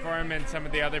featuring for him, and some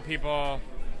of the other people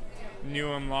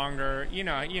knew him longer. You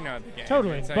know the game.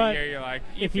 Totally, It's like, but you're like,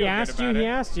 you if he feel good asked you, about he it.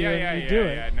 asked you, Yeah, and yeah, you yeah, do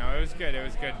yeah. it. No, it was good. It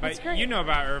was good. That's But great. you know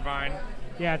about Irvine.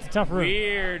 Yeah, it's a tough room.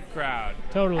 Weird crowd.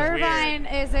 Totally. Irvine,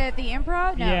 is it the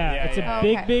Improv? No. Yeah, it's a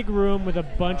big, big room with a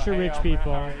bunch of rich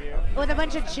people. With a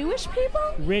bunch of Jewish people?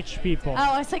 Rich people. Oh,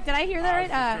 I was like, did I hear that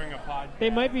right?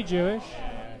 They might be Jewish.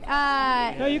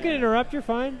 Uh, No, you can interrupt. You're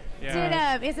fine.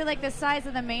 is it like the size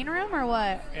of the main room or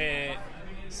what?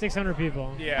 600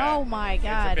 people. Yeah. Oh my It's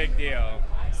God. a big deal.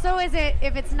 So is it,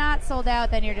 if it's not sold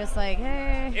out, then you're just like,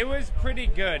 hey. It was pretty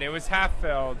good. It was half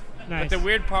filled. Nice. But the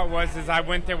weird part was I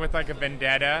went there with like a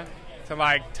vendetta to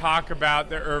like talk about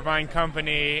the Irvine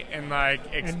company and like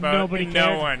expose. nobody and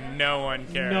cared? no one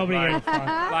cared. Nobody like, gave a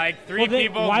fuck. like three Well, they-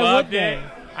 people why loved would they? it.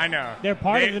 I know. They're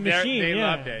part of the machine. They yeah.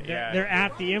 loved it. Yeah. They're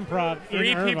at the Improv.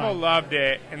 Three in people Irvine. loved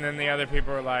it, and then the other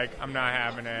people were like, "I'm not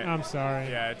having it." I'm sorry.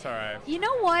 Yeah, it's all right. You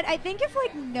know what? I think if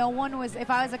like no one was, if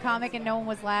I was a comic and no one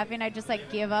was laughing, I'd just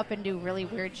like give up and do really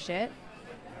weird shit.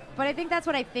 But I think that's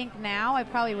what I think now. I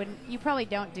probably wouldn't. You probably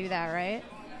don't do that, right?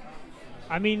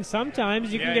 I mean,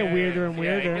 sometimes you can Yeah, get yeah, weirder yeah. and Yeah,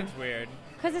 weirder. it gets weird.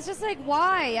 Because it's just like,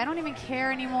 why? I don't even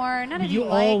care anymore. None of You you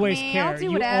like always me. care. I'll do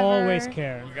You whatever. always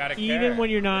care. You gotta even care.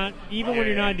 when you're not, even when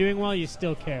you're not doing well, you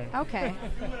still care. Okay.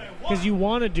 Because you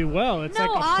want to do well. It's No, like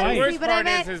a honestly, fight. The worst but I part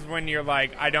meant- is when you're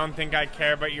like, I don't think I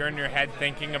care, but you're in your head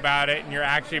thinking about it, and you're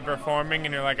actually performing,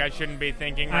 and you're like, I shouldn't be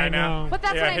thinking I right now. know. But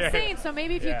that's Yeah, what I'm yeah. saying. So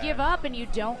maybe if you Yeah. give up and you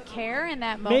don't care in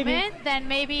that Maybe. moment, then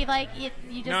maybe like you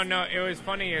just. No, it was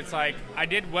funny. It's like I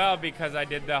did well because I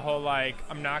did the whole like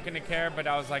I'm not gonna care, but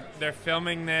I was like they're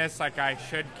filming this, like I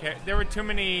should care. There were too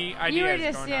many ideas. You were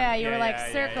just going yeah, on. you were like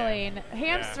yeah, circling yeah.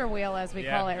 hamster wheel as we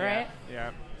Yeah, call it, yeah, right?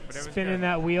 Yeah. But it was Spinning good.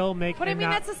 that wheel, making. But I mean,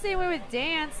 that's the same way with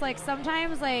dance. Like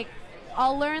sometimes, like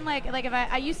I'll learn like if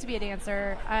I used to be a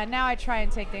dancer. Now I try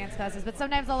and take dance classes, but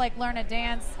sometimes I'll like learn a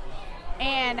dance,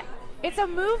 and it's a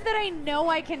move that I know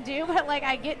I can do, but like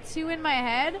I get too in my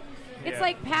head. It's Yeah.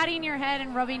 like patting your head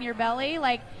and rubbing your belly,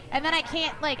 like, and then I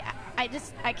can't like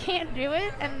I can't do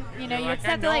it, and you know You're you like,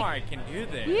 accept I know it like. I can do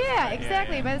this. Yeah,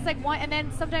 exactly. Yeah. But it's like one, and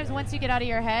then sometimes once you get out of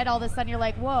your head, all of a sudden you're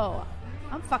like, whoa,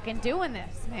 I'm fucking doing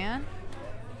this, man.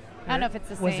 I don't know if it's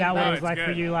the same. Was that what but- it was like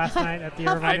for you last night at the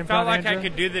Irvine Improv? I felt like I Andrew?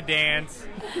 could do the dance,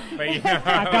 but you know,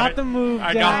 I got the move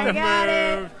I down. got the I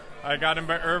got move. I got him,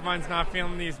 but Irvine's not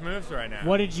feeling these moves right now.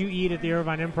 What did you eat at the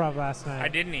Irvine Improv last night? I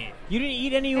didn't eat. You didn't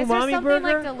eat any Is there umami something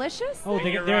burger? like delicious? Oh, there?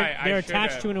 You're they're right, I they're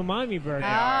attached should've. to an umami burger.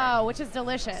 Oh, which is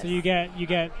delicious. So you get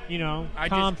you know I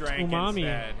just comped drank umami.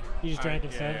 instead. You just drank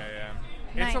instead. Yeah.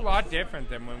 It's a Nice. lot different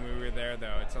than when we were there,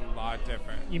 though. It's a lot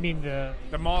different. You mean the?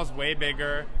 The mall's way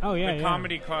bigger. Oh, yeah, The yeah.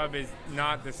 comedy club is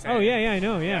not the same. Oh yeah, I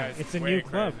know. Yeah, it's a way new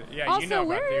club. crazy. Yeah, also, you know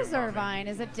where about is the umami. Irvine?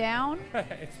 Is it down?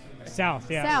 South,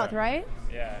 yeah. South, right?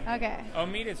 Yeah. Okay.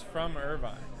 Omid is from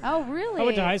Irvine. Oh, really? I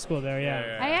went to high school there.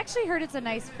 Yeah. I actually heard it's a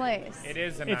nice place. It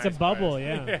is a It's nice a bubble,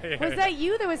 place. yeah. Was that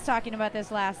you that was talking about this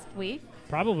last week?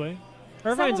 Probably.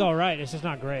 Irvine's Someone- all right. It's just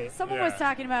not great. Someone was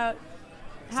talking about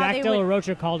how Zach they De La would.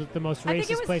 Rocha called it the most I think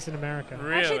it racist was- place in America.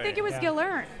 I actually think it was Yeah.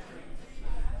 Gillern.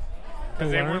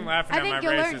 Because they weren't laughing I at think my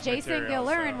Gillern, racist Jason material,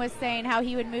 Gillern so. was saying how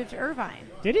he would move to Irvine.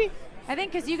 Did he? I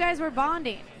think because you guys were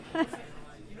bonding.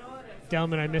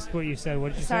 Delman, I missed what you said. What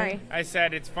did you Sorry. say? I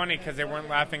said it's funny because they weren't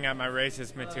laughing at my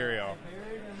racist material.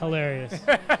 Hilarious.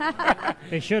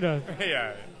 They should have.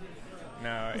 Yeah.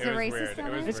 No, Is it it was racist weird. down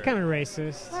It was It's weird. kind of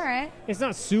racist. All right. It's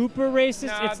not super racist.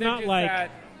 No, it's they're not just like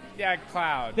that, yeah,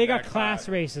 cloud. they got that class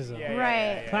cloud. racism. Yeah,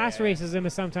 Right. Class racism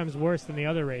is sometimes worse than the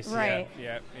other racism. Right.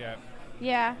 Yep.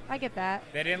 Yeah, I get that.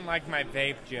 They didn't like my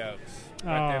vape jokes,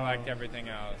 but they Oh. liked everything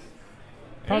else.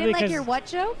 You Probably didn't like 'cause your what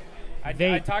joke? I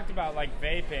Vape. talked about like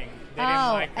vaping. They didn't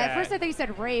Oh, like that. at first I thought you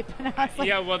said rape, and I was like,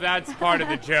 Yeah, well, that's part of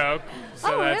the joke.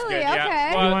 So Oh, that's really? good. Yeah.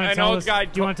 Okay. Well, you want to an tell old us? guy.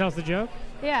 Do you want to tell us the joke?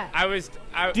 yeah.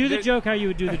 Do the joke how you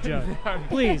would do the joke,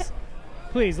 please.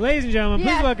 Please, ladies and gentlemen,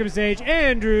 Yeah. please welcome to stage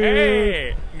Andrew.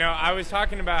 Hey, no, I was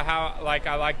talking about how like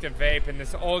I like to vape, and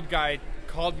this old guy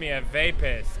called me a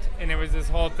vapist, and it was this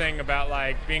whole thing about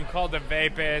like being called a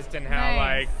vapist and how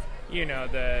Nice. like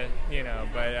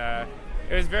but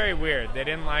it was very weird. They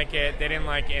didn't like it. They didn't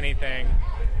like anything.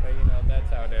 But that's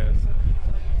how it is.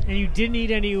 And you didn't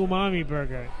eat any umami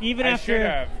burger, even I after should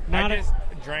have. not. I just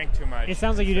drank too much. It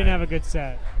sounds like you didn't have a good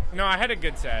set. No, I had a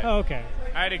good set. Oh, okay.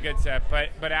 I had a good set,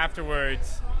 but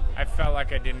afterwards, I felt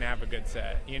like I didn't have a good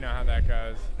set. You know how that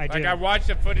goes. I do. I watched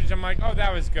the footage. I'm like, oh,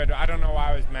 that was good. I don't know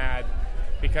why I was mad,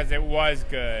 because it was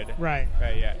good. Right.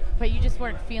 But yeah. But you just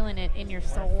weren't feeling it in your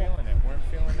soul. Weren't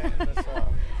feeling it in the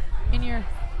soul.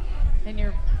 in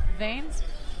your veins,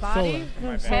 body,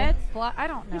 Soul. head, I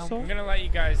don't know. I'm gonna let you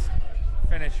guys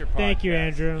finish your podcast. Thank you,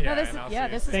 Andrew. Yeah, No, this and is I'll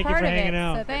see this is Thank you part for of hanging it.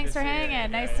 out. So thanks for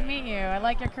hanging. Nice to meet you. I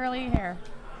like your curly hair.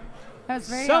 That was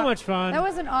very So much fun. That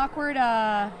was an awkward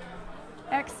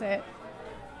exit.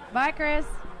 Bye, Chris.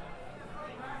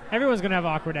 Everyone's gonna have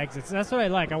awkward exits. That's what I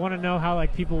like. I want to know how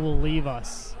like people will leave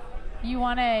us. You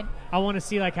wanted? I want to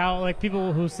see like how like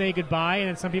people who say goodbye and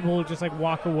then some people who just like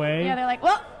walk away. Yeah, they're like,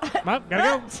 well, Well,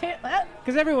 gotta go.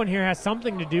 Because everyone here has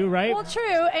something to do, right? Well, true,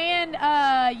 and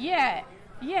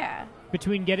yeah.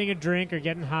 Between getting a drink or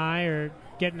getting high or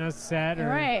getting us set or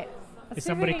Right. Let's is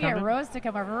see if we somebody can get coming? Rose to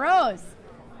come over. Rose.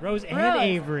 Rose and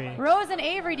Avery. Rose and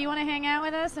Avery, do you want to hang out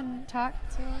with us and talk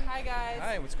to us? Hi guys.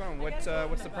 Hi, what's going on? What's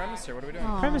the premise here? What are we doing?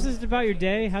 Premise is about your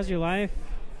day. How's your life?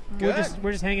 Good.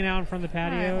 We're just hanging out in front of the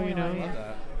patio, Alright, you know. Love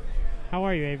that. How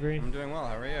are you, Avery? I'm doing well.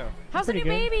 How are you? How's the new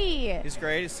Pretty good. baby? He's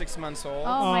great. He's 6 months old.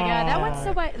 Oh my God, that went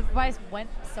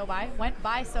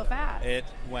by so fast. It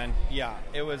went. Yeah,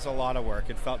 it was a lot of work.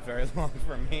 It felt very long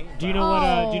for me. Do you but-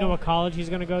 know do you know what college he's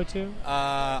gonna go to?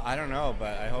 I don't know,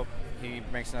 but I hope he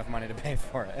makes enough money to pay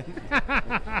for it.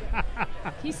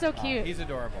 He's so cute. He's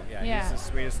adorable. Yeah, Yeah. he's the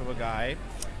sweetest little guy.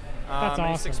 That's He's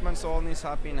awesome. 6 months old and he's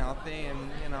happy and healthy,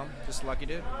 and just lucky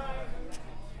dude.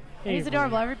 He's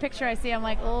adorable. Every picture I see, I'm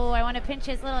like, oh, I want to pinch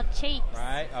his little cheeks.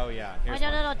 Right? Oh yeah. I want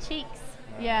your little cheeks.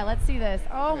 Yeah, let's see this.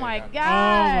 Oh my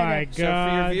God. Oh my So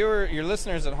for your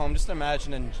listeners at home, just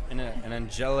imagine an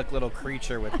angelic little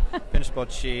creature with pinched both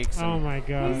cheeks. Oh and my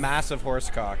God. A massive horse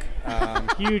cock.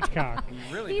 Huge cock.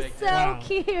 Really He's big. so Wow.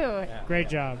 cute. Great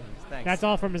job. Thanks. That's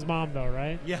all from his mom, though,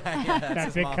 right? Yeah, that's that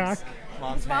his big mom's- cock.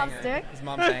 Mom's His mom's hanger. dick? His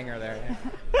mom's hanger there.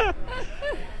 Yeah.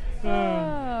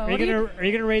 Are what you do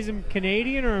gonna raise him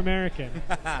Canadian or American?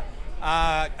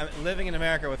 I'm living in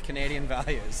America with Canadian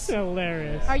values.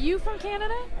 Hilarious. Are you from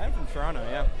Canada? I'm from Toronto,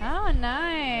 yeah. Oh,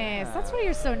 nice. That's why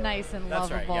you're so nice and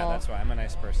That's lovable. right, yeah, that's why. I'm a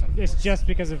nice person. It's just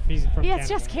because he's from Yeah,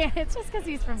 Canada. it's just because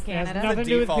he's from It has Canada. nothing to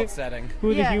do with default setting.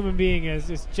 who Yeah. the human being is.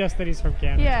 It's just that he's from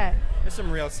Canada. Yeah. There's some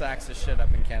real sexist shit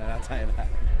up in Canada, I'll tell you that.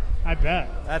 I bet.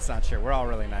 That's not true. We're all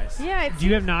really nice. Yeah. Do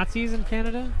you have Nazis in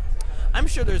Canada? I'm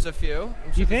sure there's a few.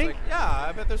 I'm sure You there's think? Like, yeah,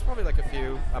 I bet there's probably like a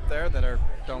few up there that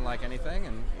don't like anything,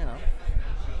 and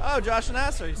Oh, Josh and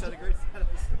Nasar, you said a great set of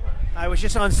the story. I was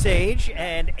just on stage,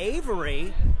 and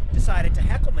Avery decided to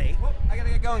heckle me. Well, I gotta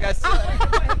get going, guys.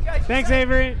 Thanks,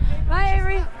 Avery. Bye,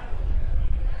 Avery.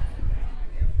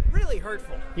 Really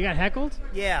hurtful. You got heckled?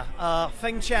 Yeah,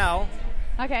 Feng Chao.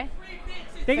 Okay.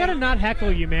 They gotta not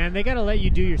heckle you, man. They gotta let you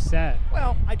do your set.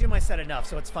 Well, I do my set enough,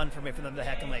 so it's fun for them to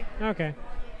heckle me. Okay.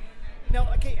 No,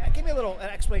 okay, give me a little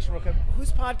explanation real quick.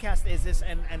 Whose podcast is this,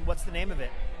 and what's the name of it?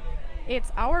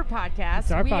 It's our podcast.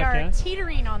 It's our we podcast. are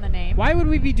teetering on the name. Why would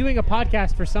we be doing a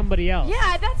podcast for somebody else?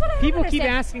 Yeah, that's what I People keep understand.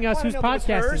 asking us whose I don't know if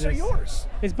podcast it's hers is or this. yours.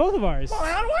 It's both of ours. Well,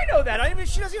 how do I know that?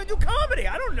 She doesn't even do comedy.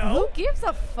 I don't know. Who gives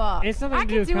a fuck? It's nothing I to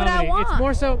do can with do what I comedy. want. It's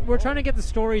more so we're trying to get the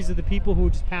stories of the people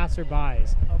who just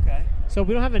passerbys. Okay. So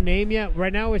we don't have a name yet.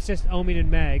 Right now it's just Omid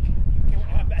and Meg.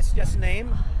 Can I suggest a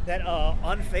name that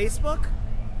on Facebook,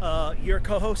 your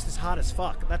co-host is hot as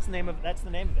fuck. That's the name of it. She's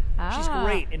Ah.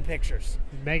 great in pictures.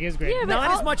 Meg is great. Yeah, but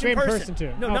Not as much in great person.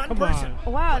 too. No, Oh, not in come person.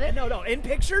 on. Wow. No, in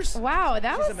pictures. Wow,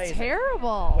 that She's was amazing.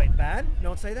 terrible. Wait, bad?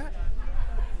 Don't say that?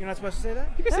 You're not supposed to say that?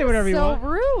 You can That say whatever was you so want.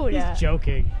 rude. He's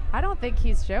joking. I don't think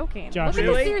he's joking. Josh, Look at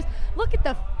really? the serious. Look at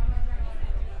the.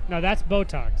 No, that's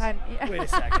Botox. Wait a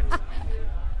second.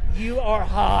 You are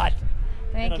hot.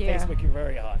 Thank and you. on Facebook, you're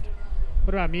very hot.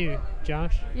 What about me,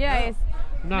 Josh? Yeah, he's,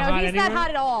 I'm not no, hot he's anywhere? not hot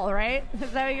at all, right?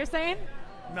 Is that what you're saying?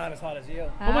 I'm not as hot as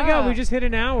you. Oh my God, we just hit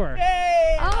an hour.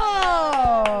 Yay!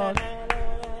 Oh,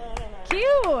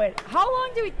 cute. How long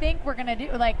do we think we're gonna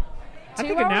do? Like, I 2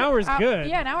 think an hours? hour is good.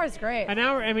 Yeah, an hour is great. An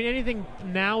hour. I mean, anything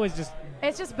now is just.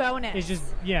 It's just bonus. It's just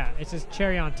it's just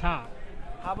cherry on top.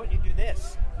 How about you do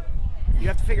this? You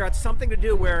have to figure out something to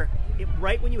do where,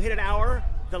 right when you hit an hour,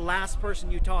 the last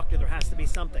person you talk to, there has to be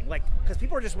something. Like, because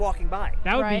people are just walking by.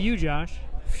 That would Right. be you, Josh.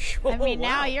 I mean, wow.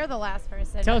 now you're the last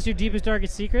person. Tell us your deepest,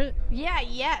 darkest secret. Yeah.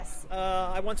 Yes.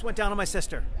 I once went down on my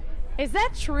sister. Is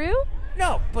that true?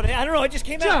 No, but I don't know. It just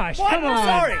came Josh, out. What? come I'm on.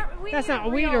 sorry. That's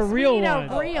not. We need a real one.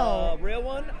 Real. Real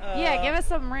one? Yeah, give us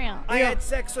some real. I had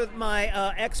sex with my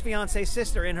ex-fiance's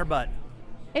sister in her butt.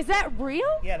 Is that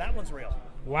real? Yeah, that one's real.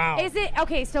 Wow. Is it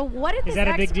okay? So what if Is this that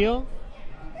a ex- big deal?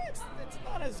 It's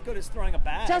not as good as throwing a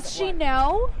bag. Does she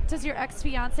know? Does your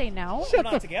ex-fiance know? We're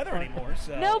not together anymore,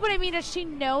 so. No, but I mean, does she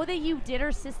know that you did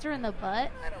her sister in the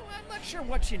butt? I'm not sure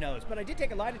what she knows, but I did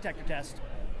take a lie detector test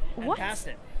and What? passed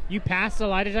it. You passed the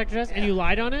lie detector test and you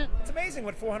lied on it? It's amazing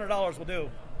what $400 will do.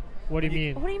 What do you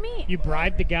mean? What do you mean? You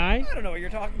bribed the guy? I don't know what you're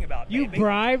talking about. You maybe.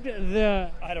 bribed the.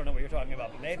 I don't know what you're talking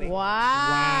about, but maybe.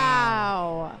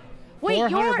 Wow. Wait, your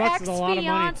 $400 is a lot of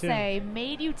money, ex-fiance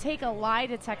made you take a lie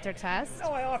detector test? No,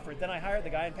 I offered. Then I hired the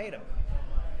guy and paid him.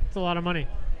 It's a lot of money.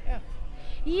 Yeah.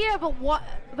 Yeah, but what?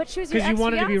 But she was your 'Cause you ex-fiance,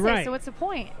 wanted to be right. so what's the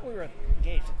point? We were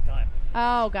engaged at the time.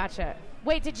 Oh, gotcha.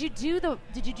 Wait, did you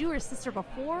do her sister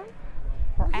before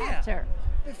or after?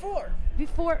 Before.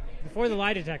 Before. Before the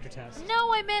lie detector test.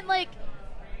 No, I meant like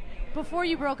before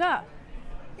you broke up.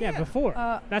 Yeah, before.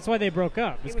 That's why they broke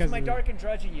up. It was because my of the- dark and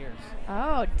drudgy years.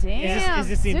 Oh, damn. Is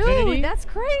this the Dude, Infinity? that's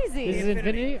crazy. This is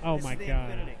Infinity? Oh This my is the God.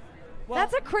 Infinity. Well,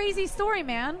 That's a crazy story,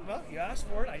 man. well, you asked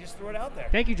for it. I just threw it out there.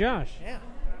 Thank you, Josh. Yeah.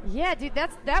 Yeah, dude,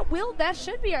 that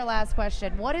should be our last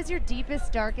question. What is your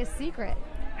deepest, darkest secret?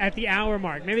 At the hour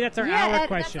mark. Maybe that's our Yeah, hour that's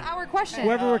question. our question.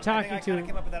 Whoever we're I think talking I kinda to.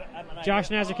 came up with that, Josh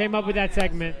Nasar came up with that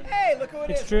segment. Hey, look who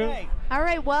it It's is. true. Rene. All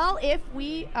right, well, if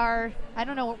we are, I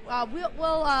don't know,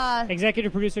 we'll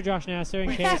Executive producer Josh Nasar,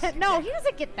 in case. no, he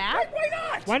doesn't get that. Why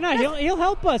not? Why not? He'll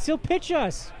help us. He'll pitch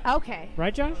us. Okay.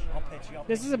 Right, Josh? I'll pitch you.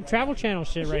 This is some Travel Channel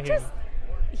shit right here.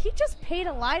 He just paid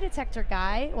a lie detector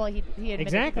guy. Well, he admitted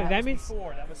Exactly. That That means.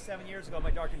 Before. That was 7 years ago,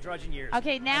 my dark and drudging years.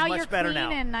 Okay, now I'm much you're better clean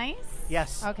now. and nice.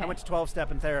 Yes. Okay. I went to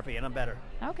 12-step in therapy, and I'm better.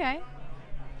 Okay.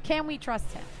 Can we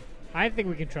trust him? I think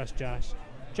we can trust Josh.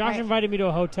 Josh Right. invited me to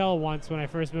a hotel once when I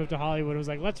first moved to Hollywood. It was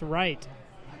like, let's write.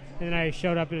 And then I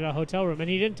showed up in a hotel room, and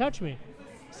he didn't touch me.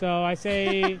 So I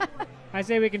say,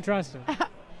 we can trust him.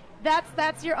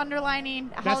 That's your underlining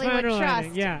That's Hollywood my underlining.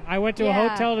 trust. Yeah, I went to a Yeah,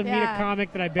 hotel to meet a yeah.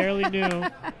 comic that I barely knew,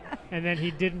 and then he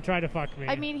didn't try to fuck me.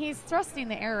 I mean, he's thrusting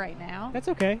the air right now. That's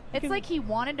okay. It's like he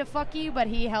wanted to fuck you, but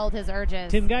he held his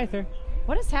urges. Tim Geither.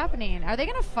 What is happening? Are they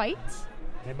going to fight?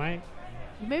 They might.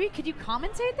 Maybe could you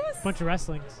commentate this? Bunch of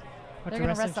wrestlings. They're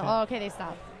going to wrestle. Oh, okay, they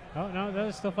stopped. Oh no,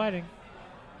 they're still fighting.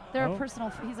 They're Oh.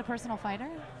 He's a personal fighter.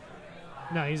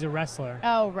 No, he's a wrestler.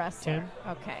 Oh, wrestler. Tim.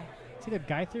 Okay. It's either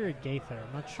Geither or Gaither.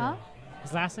 I'm not sure. Huh?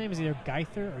 His last name is either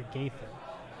Geither or Gaither.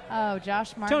 Oh,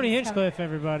 Josh Martin. Tony Hinchcliffe,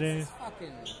 everybody.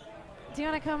 Do you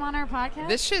want to come on our podcast?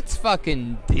 This shit's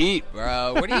fucking deep,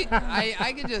 bro. What do you?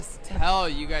 I can just tell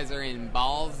you guys are in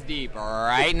balls deep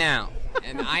right now,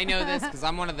 and I know this because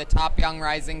I'm one of the top young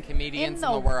rising comedians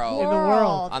in the world. In the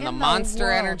world. On the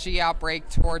Monster Energy Outbreak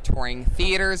Tour, touring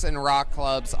theaters and rock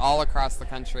clubs all across the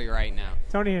country right now.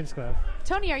 Tony Hinchcliffe.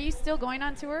 Tony, are you still going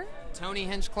on tour?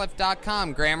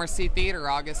 TonyHinchcliffe.com, Gramercy Theater,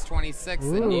 August 26th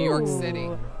in New York City.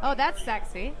 Oh, that's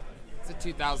sexy. It's a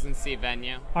 2,000-seat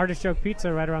venue. Artichoke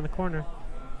Pizza right around the corner.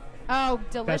 Oh,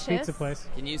 delicious. Best pizza place.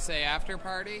 Can you say after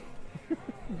party?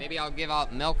 Maybe I'll give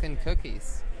out milk and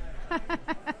cookies. What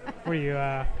are you,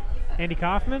 Andy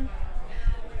Kaufman?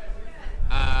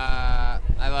 I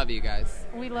love you guys.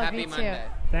 We love Happy you Monday.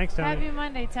 too. Thanks, Tony. Happy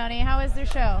Monday, Tony. How was their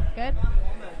show? Good?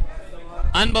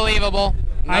 Unbelievable.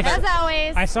 As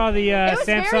always. I saw the It was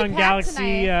very Samsung packed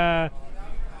Galaxy tonight.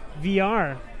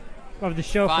 VR of the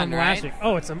show Fun, from last right? week.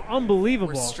 Oh, it's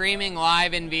unbelievable. We're streaming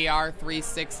live in VR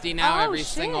 360 now Oh, every shit.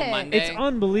 single Monday. It's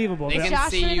unbelievable. They The- can Josh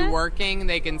see in you it? working.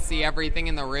 They can see everything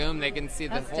in the room. They can see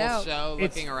the That's whole dope. show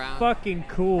It's looking around. fucking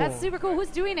cool. That's super cool. Who's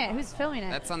doing it? Who's filming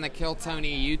it? That's on the Kill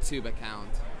Tony YouTube account.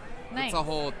 Nice. It's a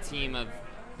whole team of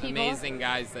People. amazing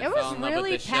guys that It fell was in love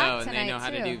really with the show packed and they know tonight, how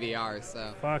to too. do VR.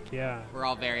 So Fuck yeah. we're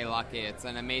all very lucky. It's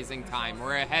an amazing time.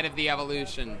 We're ahead of the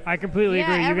evolution. I completely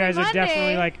Yeah, agree. You every guys are definitely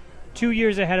Monday. like 2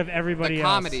 years ahead of everybody The else.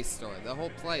 comedy store, the whole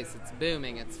place. It's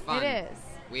booming. It's fun. It is.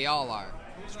 We all are.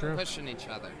 It's true. Pushing each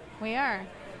other. We are.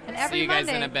 And every See you guys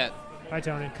Monday, in a bit. Bye,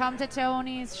 Tony. come to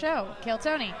Tony's show, Kill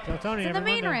Tony. Kill Tony It's in the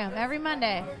every main Monday. room every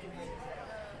Monday.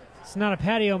 It's not a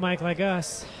patio mic like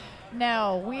us.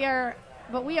 No, we are,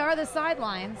 but we are the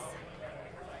sidelines.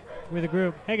 We're the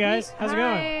group. Hey guys, how's it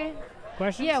going?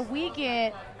 Questions? Yeah, we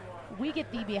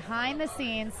get the behind the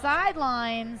scenes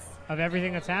sidelines Of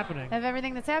everything that's happening. of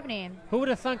everything that's happening. Who would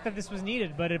have thunk that this was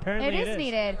needed? But apparently It is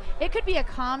needed. It could be a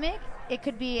comic. It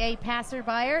could be a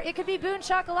passerby. It could be Boone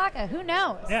Shakalaka. Who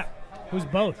knows? Yeah. Who's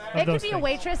both of It could those be a things.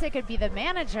 waitress. It could be the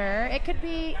manager. It could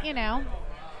be,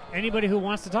 Anybody who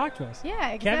wants to talk to us. Yeah,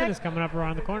 Kevin exact- is coming up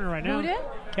around the corner right now. Who did?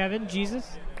 Kevin, Jesus.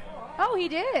 Oh, he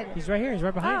did. He's right here. He's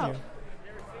right behind Oh. you.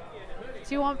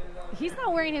 Do you want? He's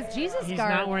not wearing his Jesus He's garb.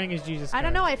 not wearing his Jesus I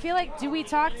don't garb. know. I feel like, do we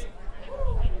talk?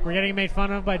 We're getting made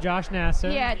fun of by Josh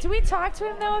Nasar. Yeah. Do we talk to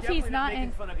him though if he's not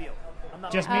in? fun of you. I'm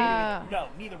not Just me? No,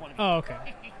 neither one of you. Oh,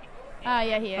 okay.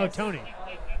 Yeah, he is. Oh, Tony.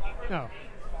 Oh.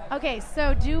 Okay,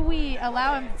 so do we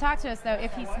allow him to talk to us though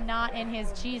if he's not in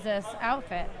his Jesus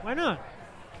outfit? Why not?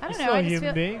 I don't He's know. still a I just human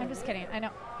feel. being. I'm just kidding. I know.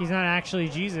 He's not actually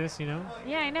Jesus, you know?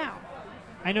 Yeah, I know.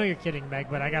 I know you're kidding, Meg,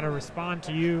 but I got to respond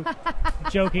to you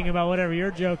joking about whatever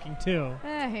you're joking too.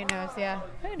 Who knows? Yeah.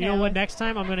 Who knows? You know what? Next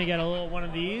time I'm going to get a little one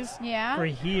of these Yeah. for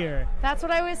here That's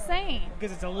what I was saying.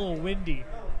 because it's a little windy.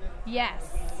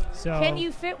 Yes. So Can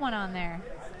you fit one on there?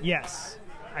 Yes,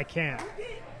 I can.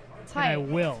 Tight. And I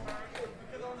will.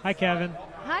 Hi, Kevin.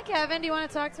 Hi, Kevin. Do you want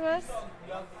to talk to us?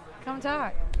 Come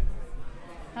talk.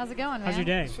 How's it going, man? How's your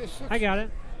day? I got it.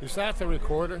 Is that the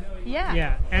recorder? Yeah.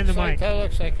 Yeah, and the Looks like- mic. That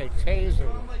looks like a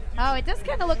taser. Oh, it does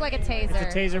kind of look like a taser.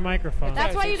 It's a taser microphone.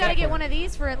 That's why you got to exactly. get one of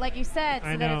these for it, like you said, so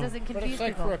I that it know. doesn't But confuse it's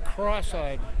like people. for a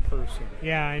cross-eyed person.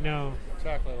 Yeah, I know.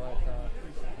 Exactly like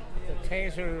that. The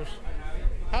tasers.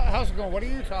 How's it going? What are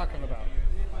you talking about?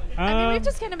 I mean, we've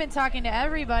just kind of been talking to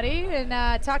everybody and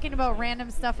talking about random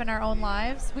stuff in our own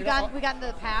lives. We got into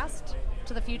the past,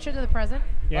 to the future, to the present.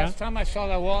 Yeah. Last time I saw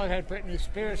that wall, it had Britney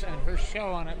Spears and her show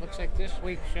on it. Looks like this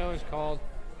week's show is called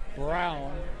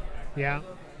Brown. Yeah.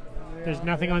 There's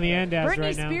nothing on the end as Britney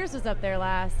right now. Spears was up there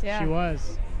last. Yeah. She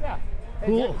was. Yeah.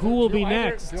 Who will be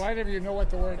next? Do either of you know what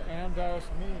the word Andas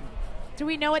means? Do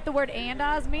we know what the word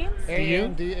Andas means?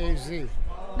 A-N-D-A-Z.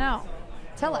 No.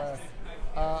 Tell us.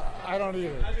 I don't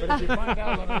either. But if you find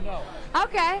out, let me know.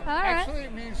 Okay. All right. Actually,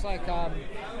 it means like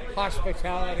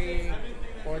hospitality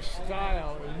or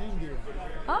style in Indian.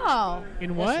 Oh.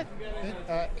 In what?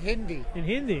 Hindi. In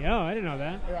Hindi. Oh, I didn't know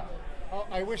that. Yeah. Oh,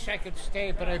 I wish I could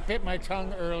stay, but I bit my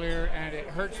tongue earlier and it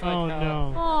hurts like Oh,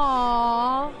 no.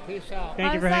 Aww. Peace out.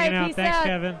 Thank you for hanging out. Thanks,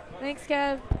 Kevin. Thanks,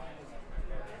 Kev.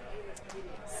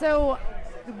 So,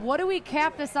 what do we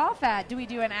cap this off at? Do we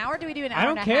do an hour? Do we do an hour I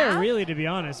don't and a care, half? really, to be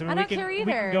honest. I mean, I don't we can, care we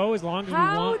either. can go as long as we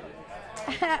How- want.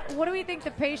 What do we think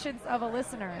the patience of a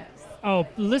listener is? Oh,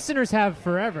 listeners have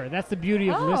forever. That's the beauty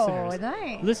of Oh, listeners.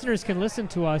 nice. Listeners can listen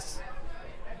to us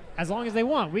as long as they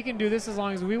want. We can do this as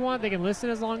long as we want. They can listen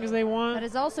as long as they want. That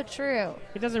is also true.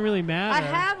 It doesn't really matter. I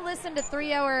have listened to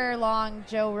 3-hour-long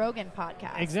Joe Rogan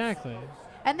podcasts. Exactly.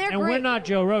 And they're And great. we're not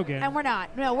Joe Rogan. And we're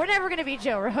not. No, we're never going to be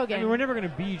Joe Rogan. I mean, we're never going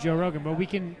to be Joe Rogan, but we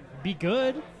can be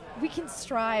good. We can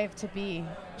strive to be.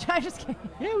 I'm just kidding.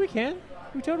 Yeah, we can.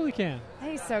 We totally can.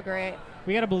 He's so great.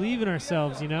 We got to believe in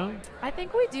ourselves, you know? I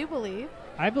think we do believe.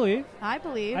 I believe. I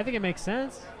believe. I think it makes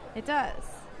sense. It does.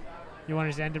 You want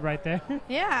to just end it right there?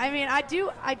 Yeah, I mean, I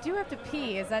do have to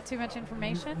pee. Is that too much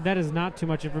information? That is not too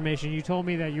much information. You told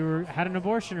me that you had an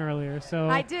abortion earlier, so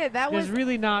I did. There's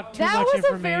really not too much That was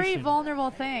information. a very vulnerable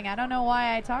thing. I don't know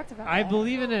why I talked about I that.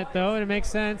 believe in it, though, and it makes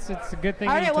sense. It's a good thing.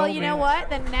 All that right, well, told you me. know what?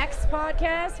 The next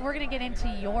podcast, we're going to get into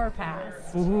your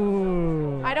past.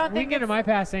 Ooh. I don't we think can get into my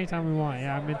past anytime we want.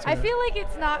 Yeah, I'm into I it. feel like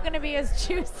it's not going to be as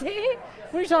juicy.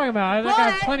 What are you talking about? I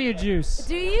got plenty of juice.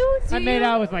 Do you? I made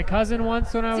out with my cousin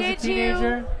once when I was a Did you?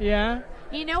 teenager. Yeah.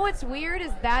 You know what's weird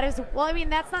is well, I mean,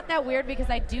 that's not that weird because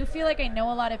I do feel like I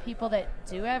know a lot of people that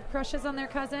do have crushes on their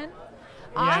cousin.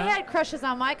 I had crushes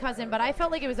on my cousin, but I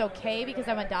felt like it was okay because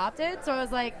I'm adopted. So I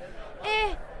was like,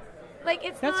 like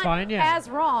it's That's not fine, yeah. as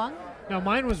wrong. No,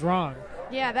 mine was wrong.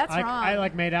 Yeah, that's wrong. I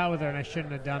like made out with her and I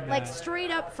shouldn't have done that. Like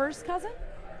straight up first cousin?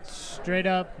 Straight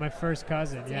up my first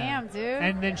cousin. Yeah. Damn, dude.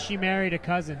 And then she married a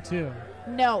cousin too.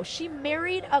 No, she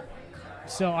married a.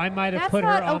 So I might have That's put her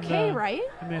not on okay, the. right?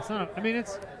 I mean, it's not. I mean,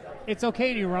 it's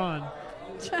okay in Iran.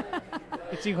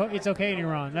 It's okay in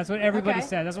Iran. That's what everybody Okay.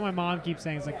 said. That's what my mom keeps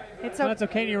saying. It's like, It's no, o- it's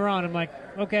okay in Iran. I'm like,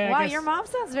 okay. Wow, I guess. your mom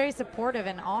sounds very supportive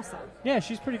and awesome. Yeah,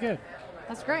 she's pretty good.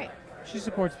 That's great. She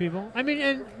supports people. I mean,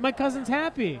 and my cousin's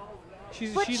happy.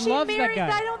 But she she loves married. that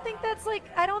guy. I don't think that's like.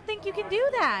 I don't think you can do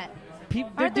that. They're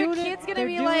Aren't their doing it. kids gonna They're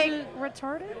be doing like it.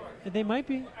 retarded? They might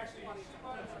be.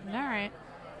 All right.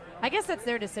 I guess that's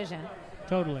their decision.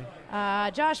 Totally.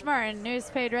 Josh Martin, news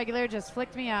paid regular, just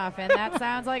flicked me off, and that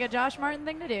sounds like a Josh Martin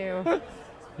thing to do.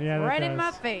 Yeah, that Right does. in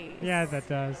my face. Yeah, that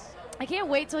does. I can't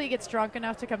wait till he gets drunk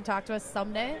enough to come talk to us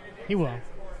someday. He will.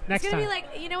 Next it's gonna time. be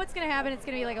like, you know what's gonna happen? It's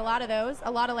gonna be like a lot of those,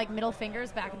 a lot of like middle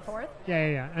fingers back and forth.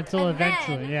 Yeah. Until And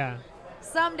eventually, then yeah.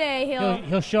 Someday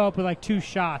He'll show up with like 2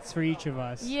 shots for each of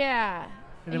us. Yeah.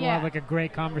 And then we'll have like a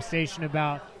great conversation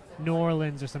about New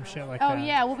Orleans or some shit like Oh that.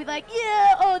 yeah, we'll be like,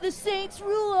 yeah, the Saints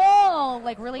rule all,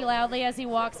 like really loudly as he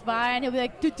walks by, and he'll be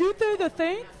like, did you say the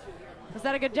Saints? Was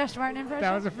that a good Josh Martin impression?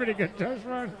 That was a pretty good Josh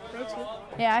Martin impression.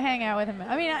 Yeah, I hang out with him.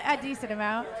 I mean, a decent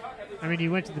amount. I mean,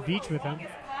 you went to the beach with him.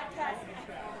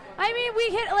 I mean,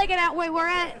 we hit like an hour. Wait, we're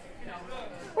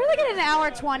like at an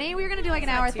hour 20. We were gonna do like an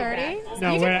hour 30.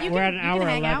 No, we're at an hour You can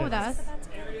hang 11. out with us.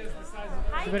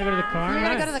 You better go to the car. You're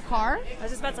gonna go Nice. to the car? I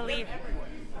was just about to leave.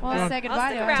 Well, say goodbye I'll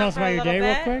to stick us. around Tell us for about a your little day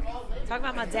real bit. quick. Talk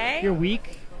about my day. Your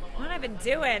week. What have I been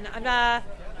doing? I'm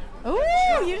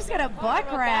Ooh, you just got a butt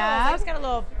I grab. just got a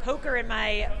little poker in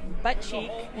my butt cheek.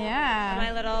 Yeah.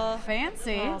 My little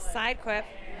fancy little side quip.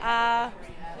 How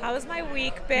has my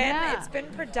week been? Yeah. It's been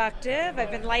productive.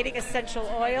 I've been lighting essential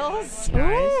oils. Ooh.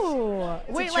 To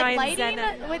Wait, try like and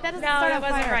lighting? zen- Wait, that doesn't No, start that on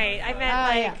wasn't fire. right. I meant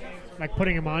Yeah. Like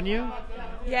putting them on you?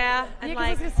 yeah, Yeah, and 'cause I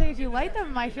was like gonna say if you light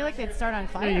them, I feel like they'd start on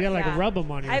fire. Yeah, you gotta like rub them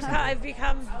on you. or I've, something. I've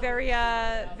become very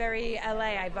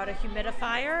LA. I bought a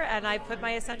humidifier and I put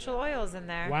my essential oils in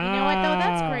there. You know what though?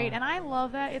 That's Wow. great, and I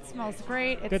love that. It smells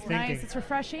great. It's Good nice. thinking. It's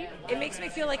refreshing. It makes me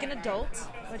feel like an adult,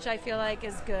 which I feel like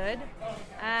is good.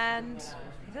 And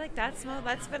I feel like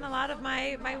that's been a lot of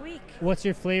my week. What's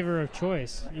your flavor of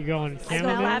choice? You going I go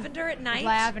chamomile? lavender at night.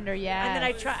 Lavender, yeah. And then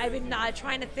I've been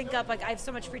trying to think of, like, I have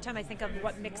so much free time, I think of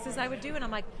what mixes I would do, and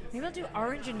I'm like, maybe I'll do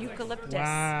orange and eucalyptus.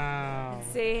 Wow.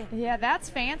 See? Yeah, that's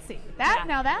fancy.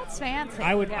 Now that's fancy.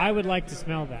 I would like to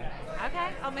smell that. Okay,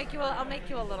 I'll make you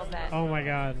a little bit. Oh my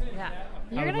god. Yeah.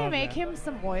 You're I would gonna love make that. him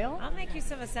some oil? I'll make you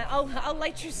some I'll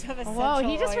light you some essential Whoa,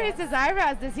 he just oil. raised his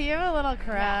eyebrows. Does he have a little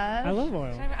crush? I love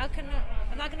oil.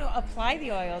 I'm not going to apply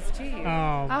the oils to you.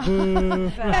 Oh, boo.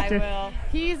 But I will.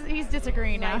 He's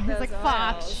disagreeing now. Like He's like, those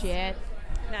fuck, oils. shit.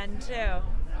 None too.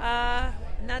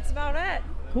 And that's about it.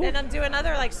 Cool. Then I'm doing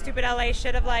other like stupid LA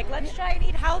shit of like, let's try and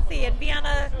eat healthy and be on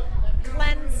a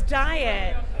cleansed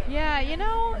diet. Yeah, you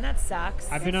know. And that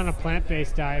sucks. I've been on a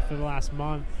plant-based diet for the last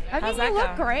month. I mean, How's you that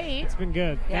look go? great. It's been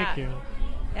good. Yeah. Thank you.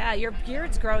 Yeah, your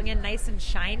beard's growing in nice and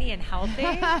shiny and healthy.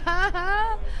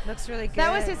 Looks really good.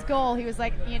 That was his goal. He was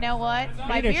like, you know what?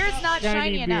 My need a beard's not shiny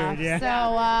shiny enough, beard, yeah.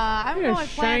 so I'm You got going a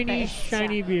shiny, plant-based.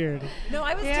 shiny beard. No,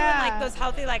 I was doing Yeah. like those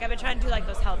healthy, like I've been trying to do like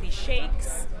those healthy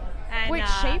shakes. And, Wait,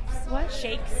 shapes? What?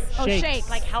 Shakes. Oh, shakes.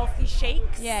 Like healthy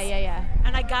shakes. Yeah.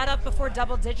 And I got up before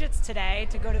double digits today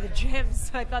to go to the gym,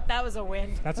 so I thought that was a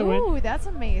win. That's a win. Ooh, that's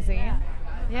amazing.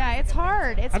 Yeah, it's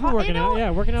hard. It's I've been hard. working out.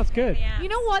 Yeah, working out's good. You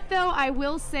know what though? I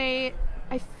will say,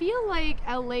 I feel like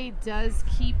LA does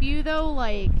keep you though,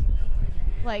 like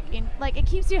it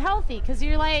keeps you healthy because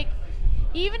you're like,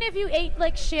 even if you ate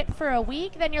like shit for a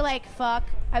week, then you're like, fuck,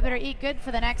 I better eat good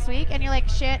for the next week, and you're like,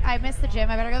 shit, I missed the gym,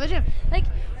 I better go to the gym. Like,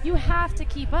 you have to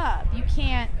keep up. You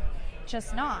can't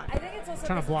just not. I think it's also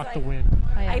Trying to because block it's the like, wind.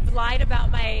 Oh, yeah. I've lied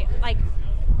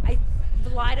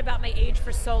about my age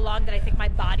for so long that I think my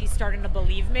body's starting to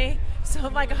believe me. So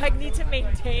I'm like, I need to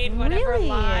maintain whatever Really?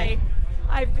 lie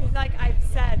I've been like I've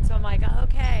said, so I'm like, oh,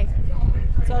 okay.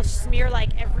 So I'll smear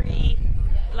like every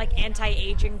like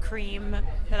anti-aging cream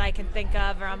that I can think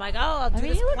of, or I'm like, oh, I'll do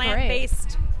this you look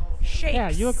plant-based shakes. Yeah,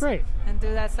 you look great. And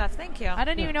do that stuff. Thank you. I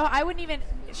don't even know. I wouldn't even.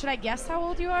 Should I guess how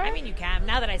old you are? I mean, you can.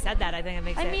 Now that I said that, I think it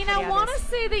makes it. I mean, I want to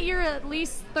say that you're at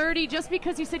least 30, just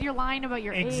because you said you're lying about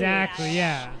your age. Exactly.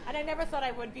 Yeah. And I never thought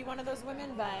I would be one of those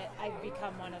women, but I've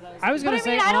become one of those. I was gonna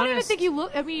say, I don't even honest- think you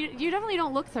look. I mean, you definitely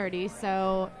don't look 30,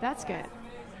 so that's good.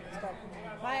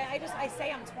 I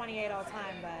say I'm 28 all the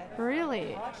time, but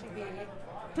Really? I'll actually be.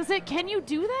 Does it? Can you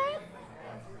do that?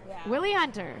 Yeah. Willie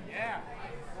Hunter. Yeah.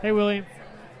 Hey, Willie.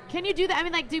 Can you do that? I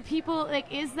mean, like, do people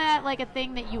like? Is that like a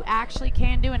thing that you actually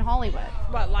can do in Hollywood?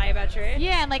 What, lie about your age?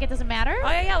 Yeah, and like it doesn't matter. Oh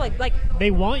yeah, like.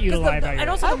 They want you to 'cause lie about your and age.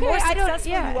 also, the more I don't-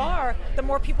 successful yeah. you are, the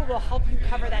more people will help you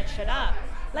cover that shit up.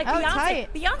 Like Oh, Beyonce.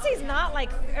 tight. Beyonce's not like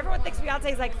everyone thinks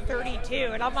Beyonce's like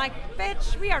 32, and I'm like,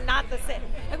 bitch, we are not the same.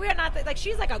 Like we are not like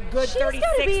she's like a good She's gotta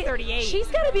 36, be- 38. She's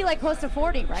got to be like close to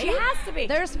 40, right? She has to be.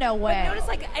 There's no way. But notice,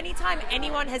 like, anytime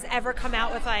anyone has ever come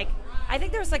out with, like, I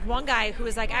think there was, like, one guy who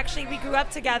was, like, actually, we grew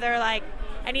up together, like,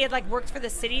 and he had, like, worked for the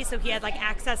city, so he had, like,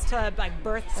 access to, like,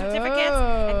 birth certificates,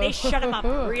 and they shut him up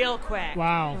real quick.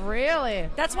 Wow. Really?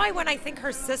 That's why when I think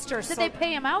her sister... Did they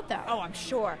pay him out, though? Oh, I'm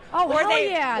sure. Oh, or hell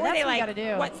they, yeah. Or That's they, what you like, gotta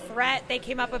do. what threat they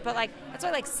came up with, but, like, that's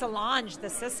why, like, Solange, the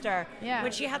sister, Yeah.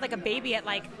 when she had, like, a baby at,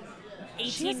 like, She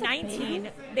 18, has a 19,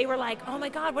 baby? they were like, oh my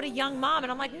God, what a young mom.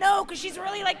 And I'm like, no, because she's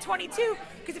really like 22.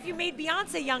 Because if you made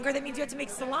Beyonce younger, that means you have to make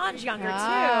Solange younger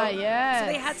Ah, too. yes. So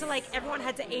they had to like, everyone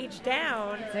had to age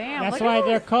down. Damn. That's why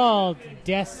they're called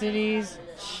Destiny's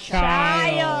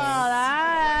Child.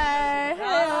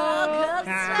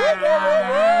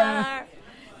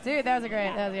 Dude, that was a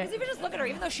great. That was Because great. if you just look at her,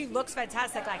 even though she looks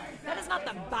fantastic, like that is not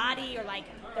the body or like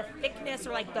the thickness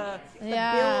or like the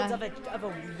Yeah. build of a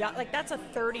like that's a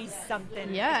 30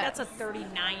 something. Yeah. Like, that's a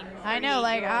 39. I know,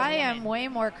 like 38-year-old I woman. am way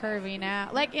more curvy now,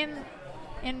 like in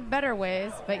better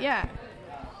ways, but yeah,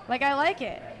 like I like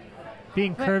it.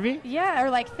 Being But- curvy? Yeah, or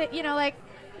like like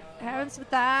having some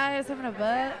thighs, having a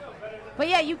butt. But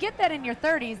yeah, you get that in your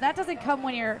 30s. That doesn't come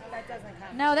when you're. That doesn't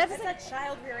come. No, that That's doesn't. that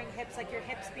child rearing hips, like your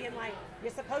hips being like,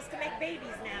 you're supposed to make babies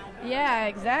now. Yeah,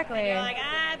 exactly. And you're like,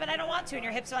 but I don't want to. And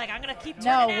your hips are like, I'm going to keep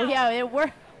No, turning out. yeah,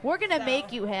 we're gonna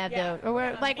make you have yeah. those, or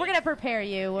we're gonna prepare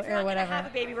you, If you're or not whatever. gonna have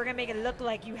a baby, we're going to make it look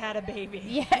like you had a baby.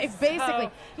 Yeah, basically.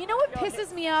 So- You know what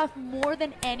pisses me off more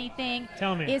than anything?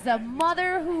 Tell me. Is a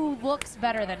mother who looks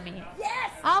better than me.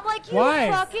 Yes! I'm like, you Why?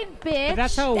 fucking bitch. But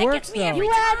that's how it That works, gets me though. every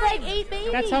You had like 8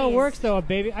 babies. That's how it works, though. A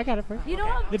baby. I got it first. You know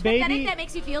how The pathetic baby- that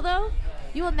makes you feel, though?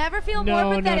 You will never feel No,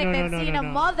 more no, pathetic no, no, than no, seeing no, a no.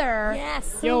 mother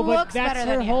who Yo, but looks that's better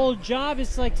her than you. whole job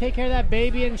is to like take care of that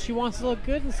baby, and she wants to look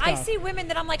good and stuff. I see women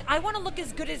that I'm like, I want to look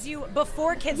as good as you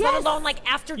before kids, Yes. let alone like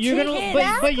after You're 2 gonna,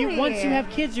 kids. but you once you have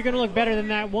kids, you're gonna look better than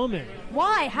that woman.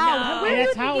 Why? How? No. Where do you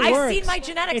That's how it I've works. seen my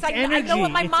genetics. It's I know energy.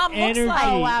 what my It's mom looks energy. like.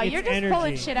 Oh, wow. It's You're just energy.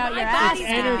 pulling shit out My your ass. body's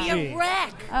gonna be energy. a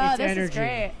wreck. Oh, It's this is energy.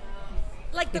 great.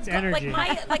 Like It's like energy.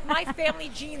 my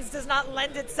family genes does not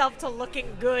lend itself to looking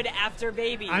good after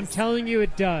babies. I'm telling you,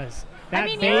 it does. That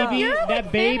mean, you're- baby, you're, like, that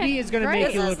thin baby and is gonna great.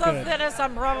 make you This look is the good. thinnest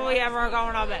I'm probably ever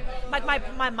going to be. Like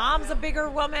my mom's a bigger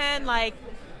woman. Like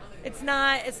it's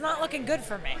not looking good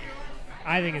for me.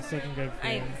 I think it's looking good for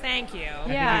you. Thank you. you're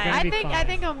Yeah, gonna I be think fine.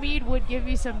 Omid would give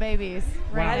you some babies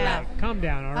right Wow, now. calm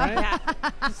down, all right?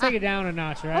 Just take it down a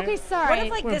notch, right? Okay, sorry. What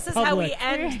if like We're this is how we public.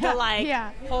 end the like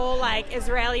Yeah. whole like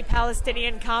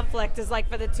Israeli-Palestinian conflict is like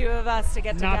for the two of us to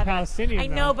get Not together. Palestinian, I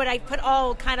know, though. but I put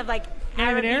all kind of like Not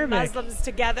even Arabic Arabic. Muslims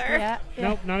together. Yeah.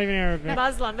 Nope, not even Arabic.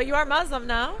 Muslim, but you are Muslim,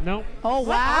 no? Nope. Oh, What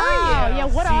wow. are you? Yeah,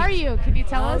 what Sikh. are you? Can you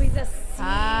tell Oh, us? he's a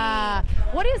Ah,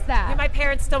 what is that? Yeah, my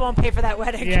parents still won't pay for that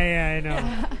wedding. Yeah, I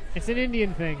know. It's an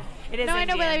Indian thing. It is No, I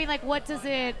know, but Indian. I mean, like, what does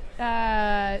it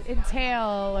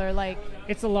entail, or like?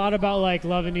 It's a lot about like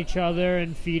loving each other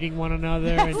and feeding one another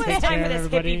and It's taking time care for of this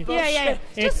everybody. hippie Yeah, yeah.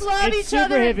 It's- Just love it's each super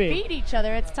other and hippie. feed each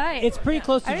other. It's tight. It's pretty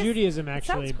close to I just- Judaism, it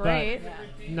actually, sounds great.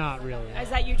 but not really. Is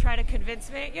that you trying to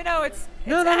convince me? You know, it's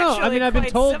No. I actually mean, I've been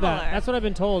quite told similar. that. That's what I've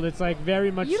been told. It's like very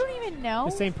much You don't even know.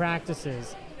 the same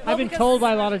practices. Well, I've been because- told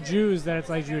by a lot of Jews that it's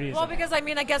like Judaism. Well, because I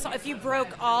mean, I guess if you broke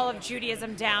all of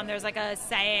Judaism down, there's like a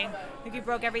saying. If you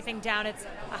broke everything down, it's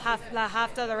la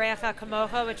hafta l'recha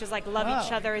kamocha, which is like love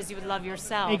each Oh. other as you would love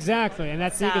yourself. Exactly, and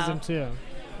that's So- Sikhism too.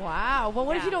 Wow. Well,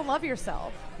 what if Yeah. you don't love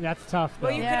yourself? That's tough, though.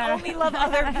 Well, you Yeah. can only love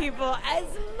other people as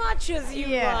much as you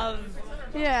Yeah. love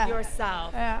Yeah.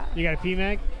 yourself. Yeah. You got a pee,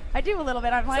 Meg? I do a little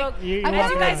bit. I'm like, So, You- I'm you as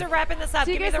walk you it guys down. are wrapping this up,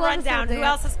 So you give me guys the love us rundown. all Who day.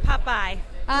 else is Popeye?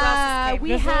 Who else is Gabe? we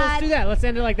Let's had do that. Let's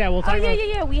end it like that. We'll talk yeah, about.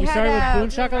 yeah. We had started with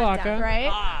Boon rundown, Shakalaka. right?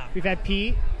 Ah. We've had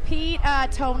Pete. Pete,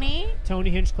 Tony,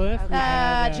 Hinchcliffe. We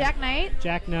had, Jack Knight.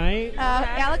 Jack Knight.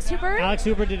 Alex Hooper. Alex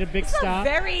Hooper did a big stop.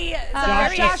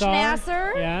 Josh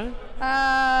Nasar.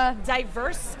 Yeah.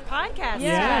 Diverse podcast.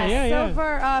 Yeah. So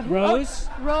for Rose.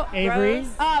 Avery.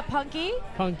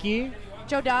 Punkie.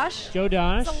 Joe Dosch.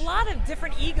 There's a lot of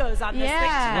different egos on this thing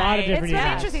tonight. A lot of different It's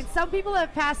been egos. interesting. Some people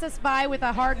have passed us by with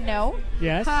a hard no.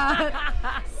 Yes.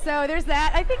 So there's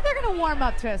that. I think they're going to warm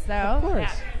up to us, though. Of course.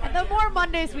 Yeah. And the more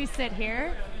Mondays we sit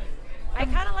here. I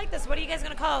kind of like this. What are you guys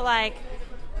going to call it?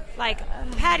 Like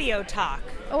patio talk?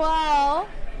 Well,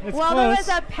 It's there close. was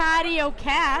a patio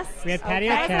cast. We had patio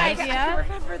That was an cast. idea. I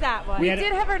remember that one. We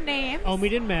did have our names.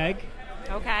 Omid Meg.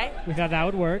 Okay. We thought that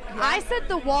would work. I said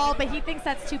the wall, but he thinks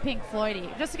that's too Pink Floyd-y.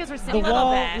 Just because we're sitting The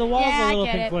wall's a little I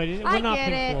get Pink it. Floyd. We're I not get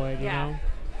Pink it. Floyd, you know.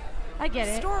 I get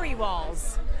it. Story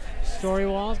walls. Story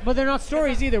walls, but they're not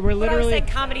stories either. We're But I was literally saying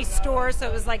comedy store, so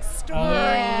it was like story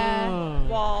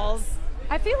walls.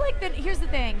 I feel like that. Here's the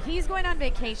thing: he's going on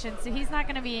vacation, so he's not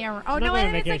going to be. Oh I'm no! not going on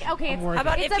And it's like vacation. okay. I'm It's, working. How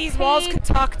about it's if a these walls paid- could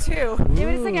talk too?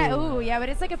 It's like but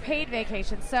it's like a paid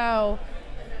vacation. So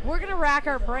we're gonna rack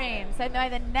our brains, and by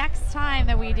the next time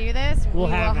that we do this, We'll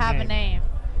we have will a have a name. name.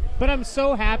 But I'm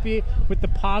so happy with the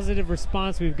positive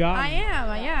response we've gotten. I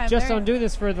am. Yeah. Just on doing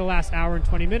this for the last hour and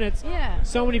 20 minutes. Yeah.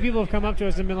 So many people have come up to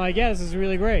us and been like, "Yeah, this is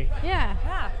really great." Yeah.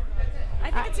 I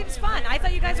think it seems fun. I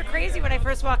thought you guys were crazy when I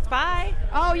first walked by.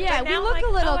 Oh yeah, But we now look I'm a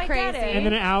like, little oh, I get crazy. it. And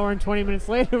then an hour and 20 minutes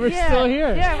later, we're Yeah. still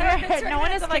here. Yeah, no one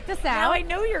has kicked us out. Now I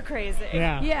know you're crazy.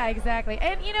 Yeah. Yeah, exactly.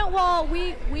 And you know, well,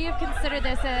 we have considered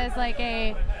this as like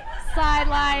a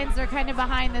sidelines or kind of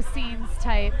behind the scenes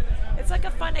type. It's like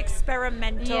a fun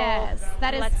experimental. Yes,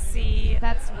 that is. Let's see.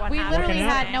 That's what we happens. literally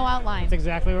had no outline. That's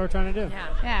exactly what we're trying to do.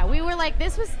 Yeah, we were like,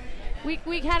 this was.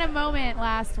 We had a moment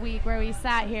last week where we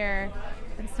sat here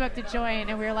and smoked a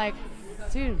joint, and we were like,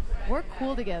 dude, we're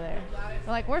cool together.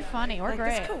 We're like, we're funny. We're Like,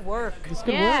 great. this could work. This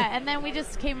could yeah, work. and then we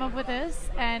just came up with this,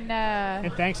 and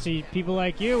And thanks to people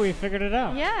like you, we figured it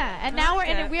out. yeah, and now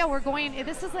we're going.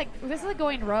 This is like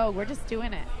going rogue. We're just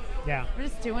doing it. Yeah. We're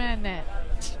just doing it.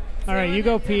 All right, you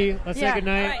go pee. Let's Yeah. say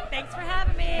goodnight. All right, thanks for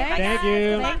having me. Thanks, Bye, Thank guys.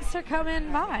 you. Thanks for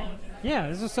coming by. Yeah,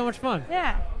 this was so much fun.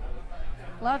 Yeah,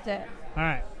 loved it. All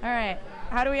right. All right,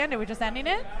 how do we end it? We're just ending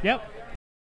it. Yep.